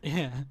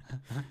yeah,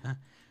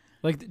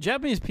 like the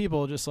Japanese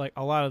people, just like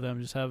a lot of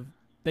them,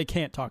 they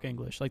can't talk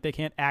English. Like they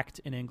can't act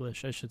in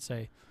English, I should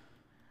say.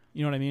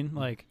 You know what I mean?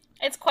 Like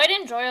it's quite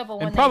enjoyable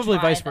when and probably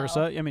they try, vice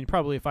versa. I mean,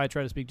 probably if I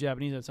try to speak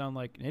Japanese, I'd sound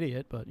like an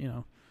idiot. But you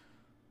know,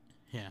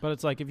 yeah. But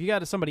it's like if you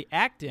got somebody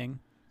acting,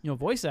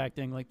 voice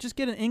acting, like just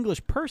get an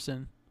English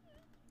person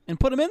and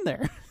put them in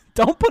there.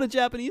 Don't put a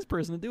Japanese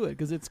person to do it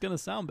because it's gonna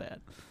sound bad.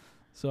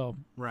 So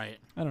right,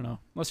 I don't know.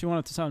 Unless you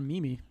want it to sound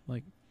memey,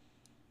 like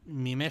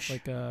meme-ish,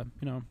 like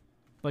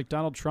like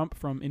Donald Trump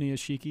from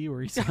Inuyashiki,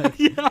 where he's like,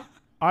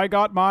 "I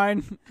got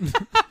mine.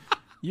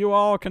 You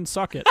all can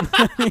suck it."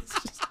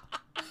 Just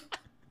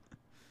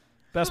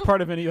best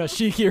part of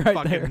Inuyashiki right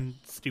fucking there.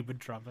 Stupid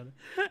trumpet.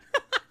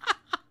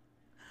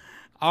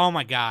 Oh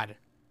my god,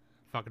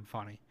 fucking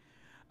funny.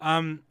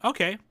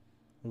 Okay,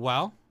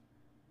 well.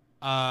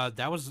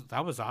 That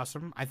was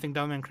awesome. I think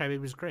Devilman Crybaby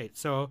was great.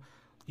 So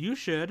you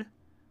should,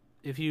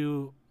 if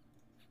you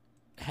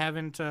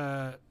haven't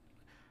heard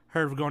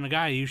of Going to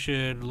Guy, you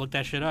should look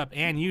that shit up.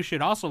 And you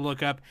should also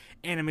look up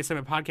Anime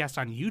Summit Podcast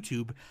on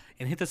YouTube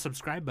and hit the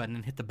subscribe button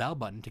and hit the bell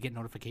button to get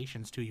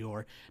notifications to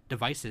your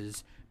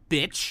devices,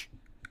 bitch.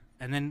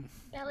 And then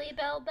belly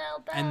bell.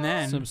 And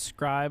then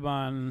subscribe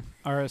on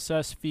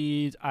RSS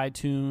feeds,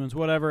 iTunes,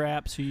 whatever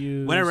apps you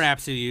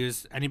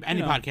use. Any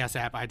podcast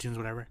app, iTunes,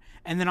 whatever.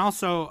 And then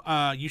also,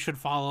 you should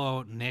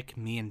follow Nick,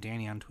 me, and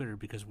Danny on Twitter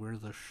because we're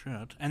the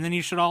shit. And then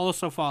you should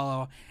also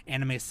follow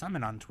Anime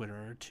Summit on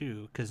Twitter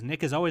too, because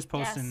Nick is always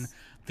posting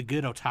the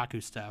good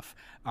otaku stuff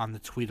on the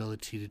totally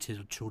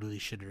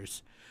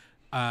shitters.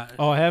 I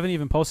haven't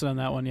even posted on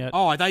that one yet.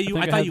 Oh, I thought you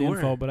had were.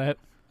 Info, but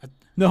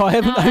No, I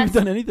haven't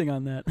done anything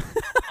on that.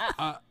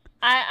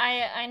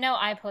 I know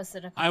I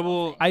posted a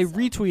couple I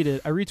things,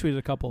 retweeted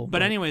a couple.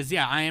 But anyways,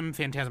 yeah, I am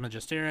Phantasma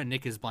Justera.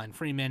 Nick is Blind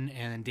Freeman,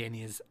 and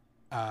Danny is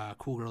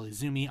Cool Girl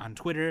Izumi on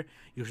Twitter.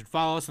 You should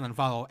follow us and then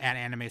follow at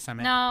Anime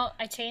Summit. No,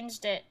 I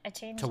changed it.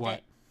 To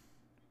what?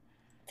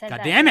 Said God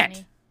that damn it!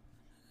 Danny.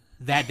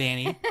 That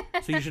Danny.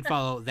 So you should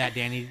follow that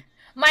Danny.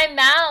 My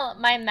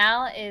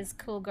Mal is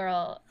Cool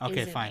Girl.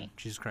 Okay, Izumi. fine.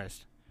 Jesus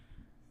Christ.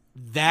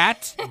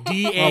 That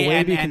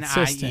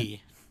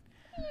DANNIE.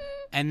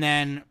 And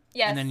then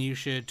Yes. and then you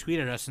should tweet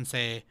at us and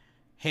say,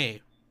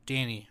 "Hey,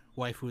 Danny,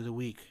 waifu of the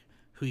week,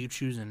 who you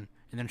choosing?"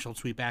 And then she'll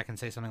tweet back and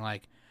say something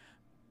like,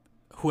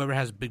 "Whoever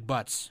has big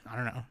butts." I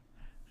don't know.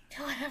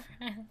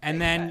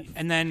 And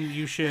then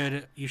you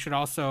should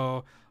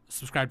also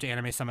subscribe to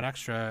Anime Summit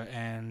Extra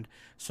and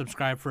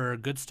subscribe for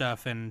good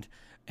stuff and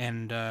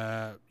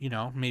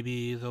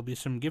maybe there'll be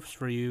some gifts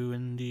for you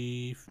in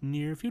the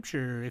near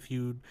future if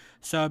you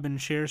sub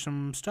and share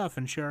some stuff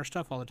and share our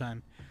stuff all the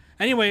time.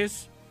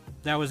 Anyways,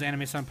 that was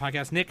Anime Summit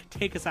Podcast. Nick,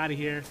 take us out of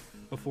here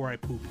before I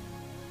poop.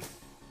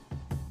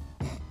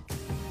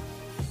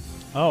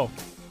 Oh,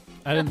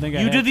 I didn't think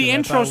you did the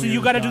intro, so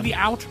you got to do the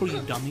outro, you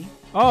dummy.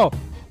 Oh,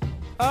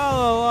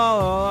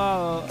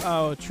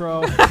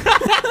 Tro.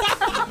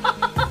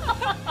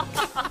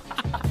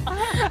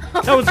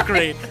 That was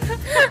great.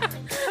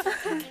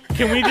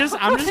 Can we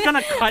I'm just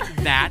gonna cut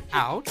that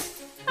out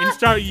and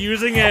start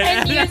using it.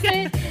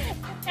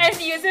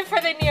 and use it for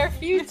the near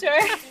future.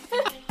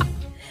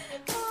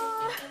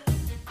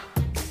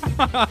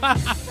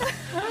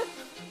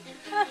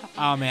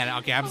 Oh man,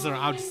 okay, I'm sorry,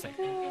 I'll just say.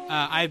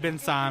 I've been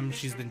Sam,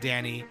 she's been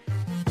Danny,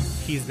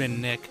 he's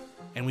been Nick,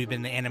 and we've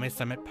been the Anime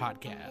Summit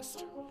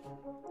Podcast.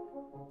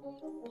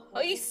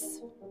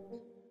 Peace.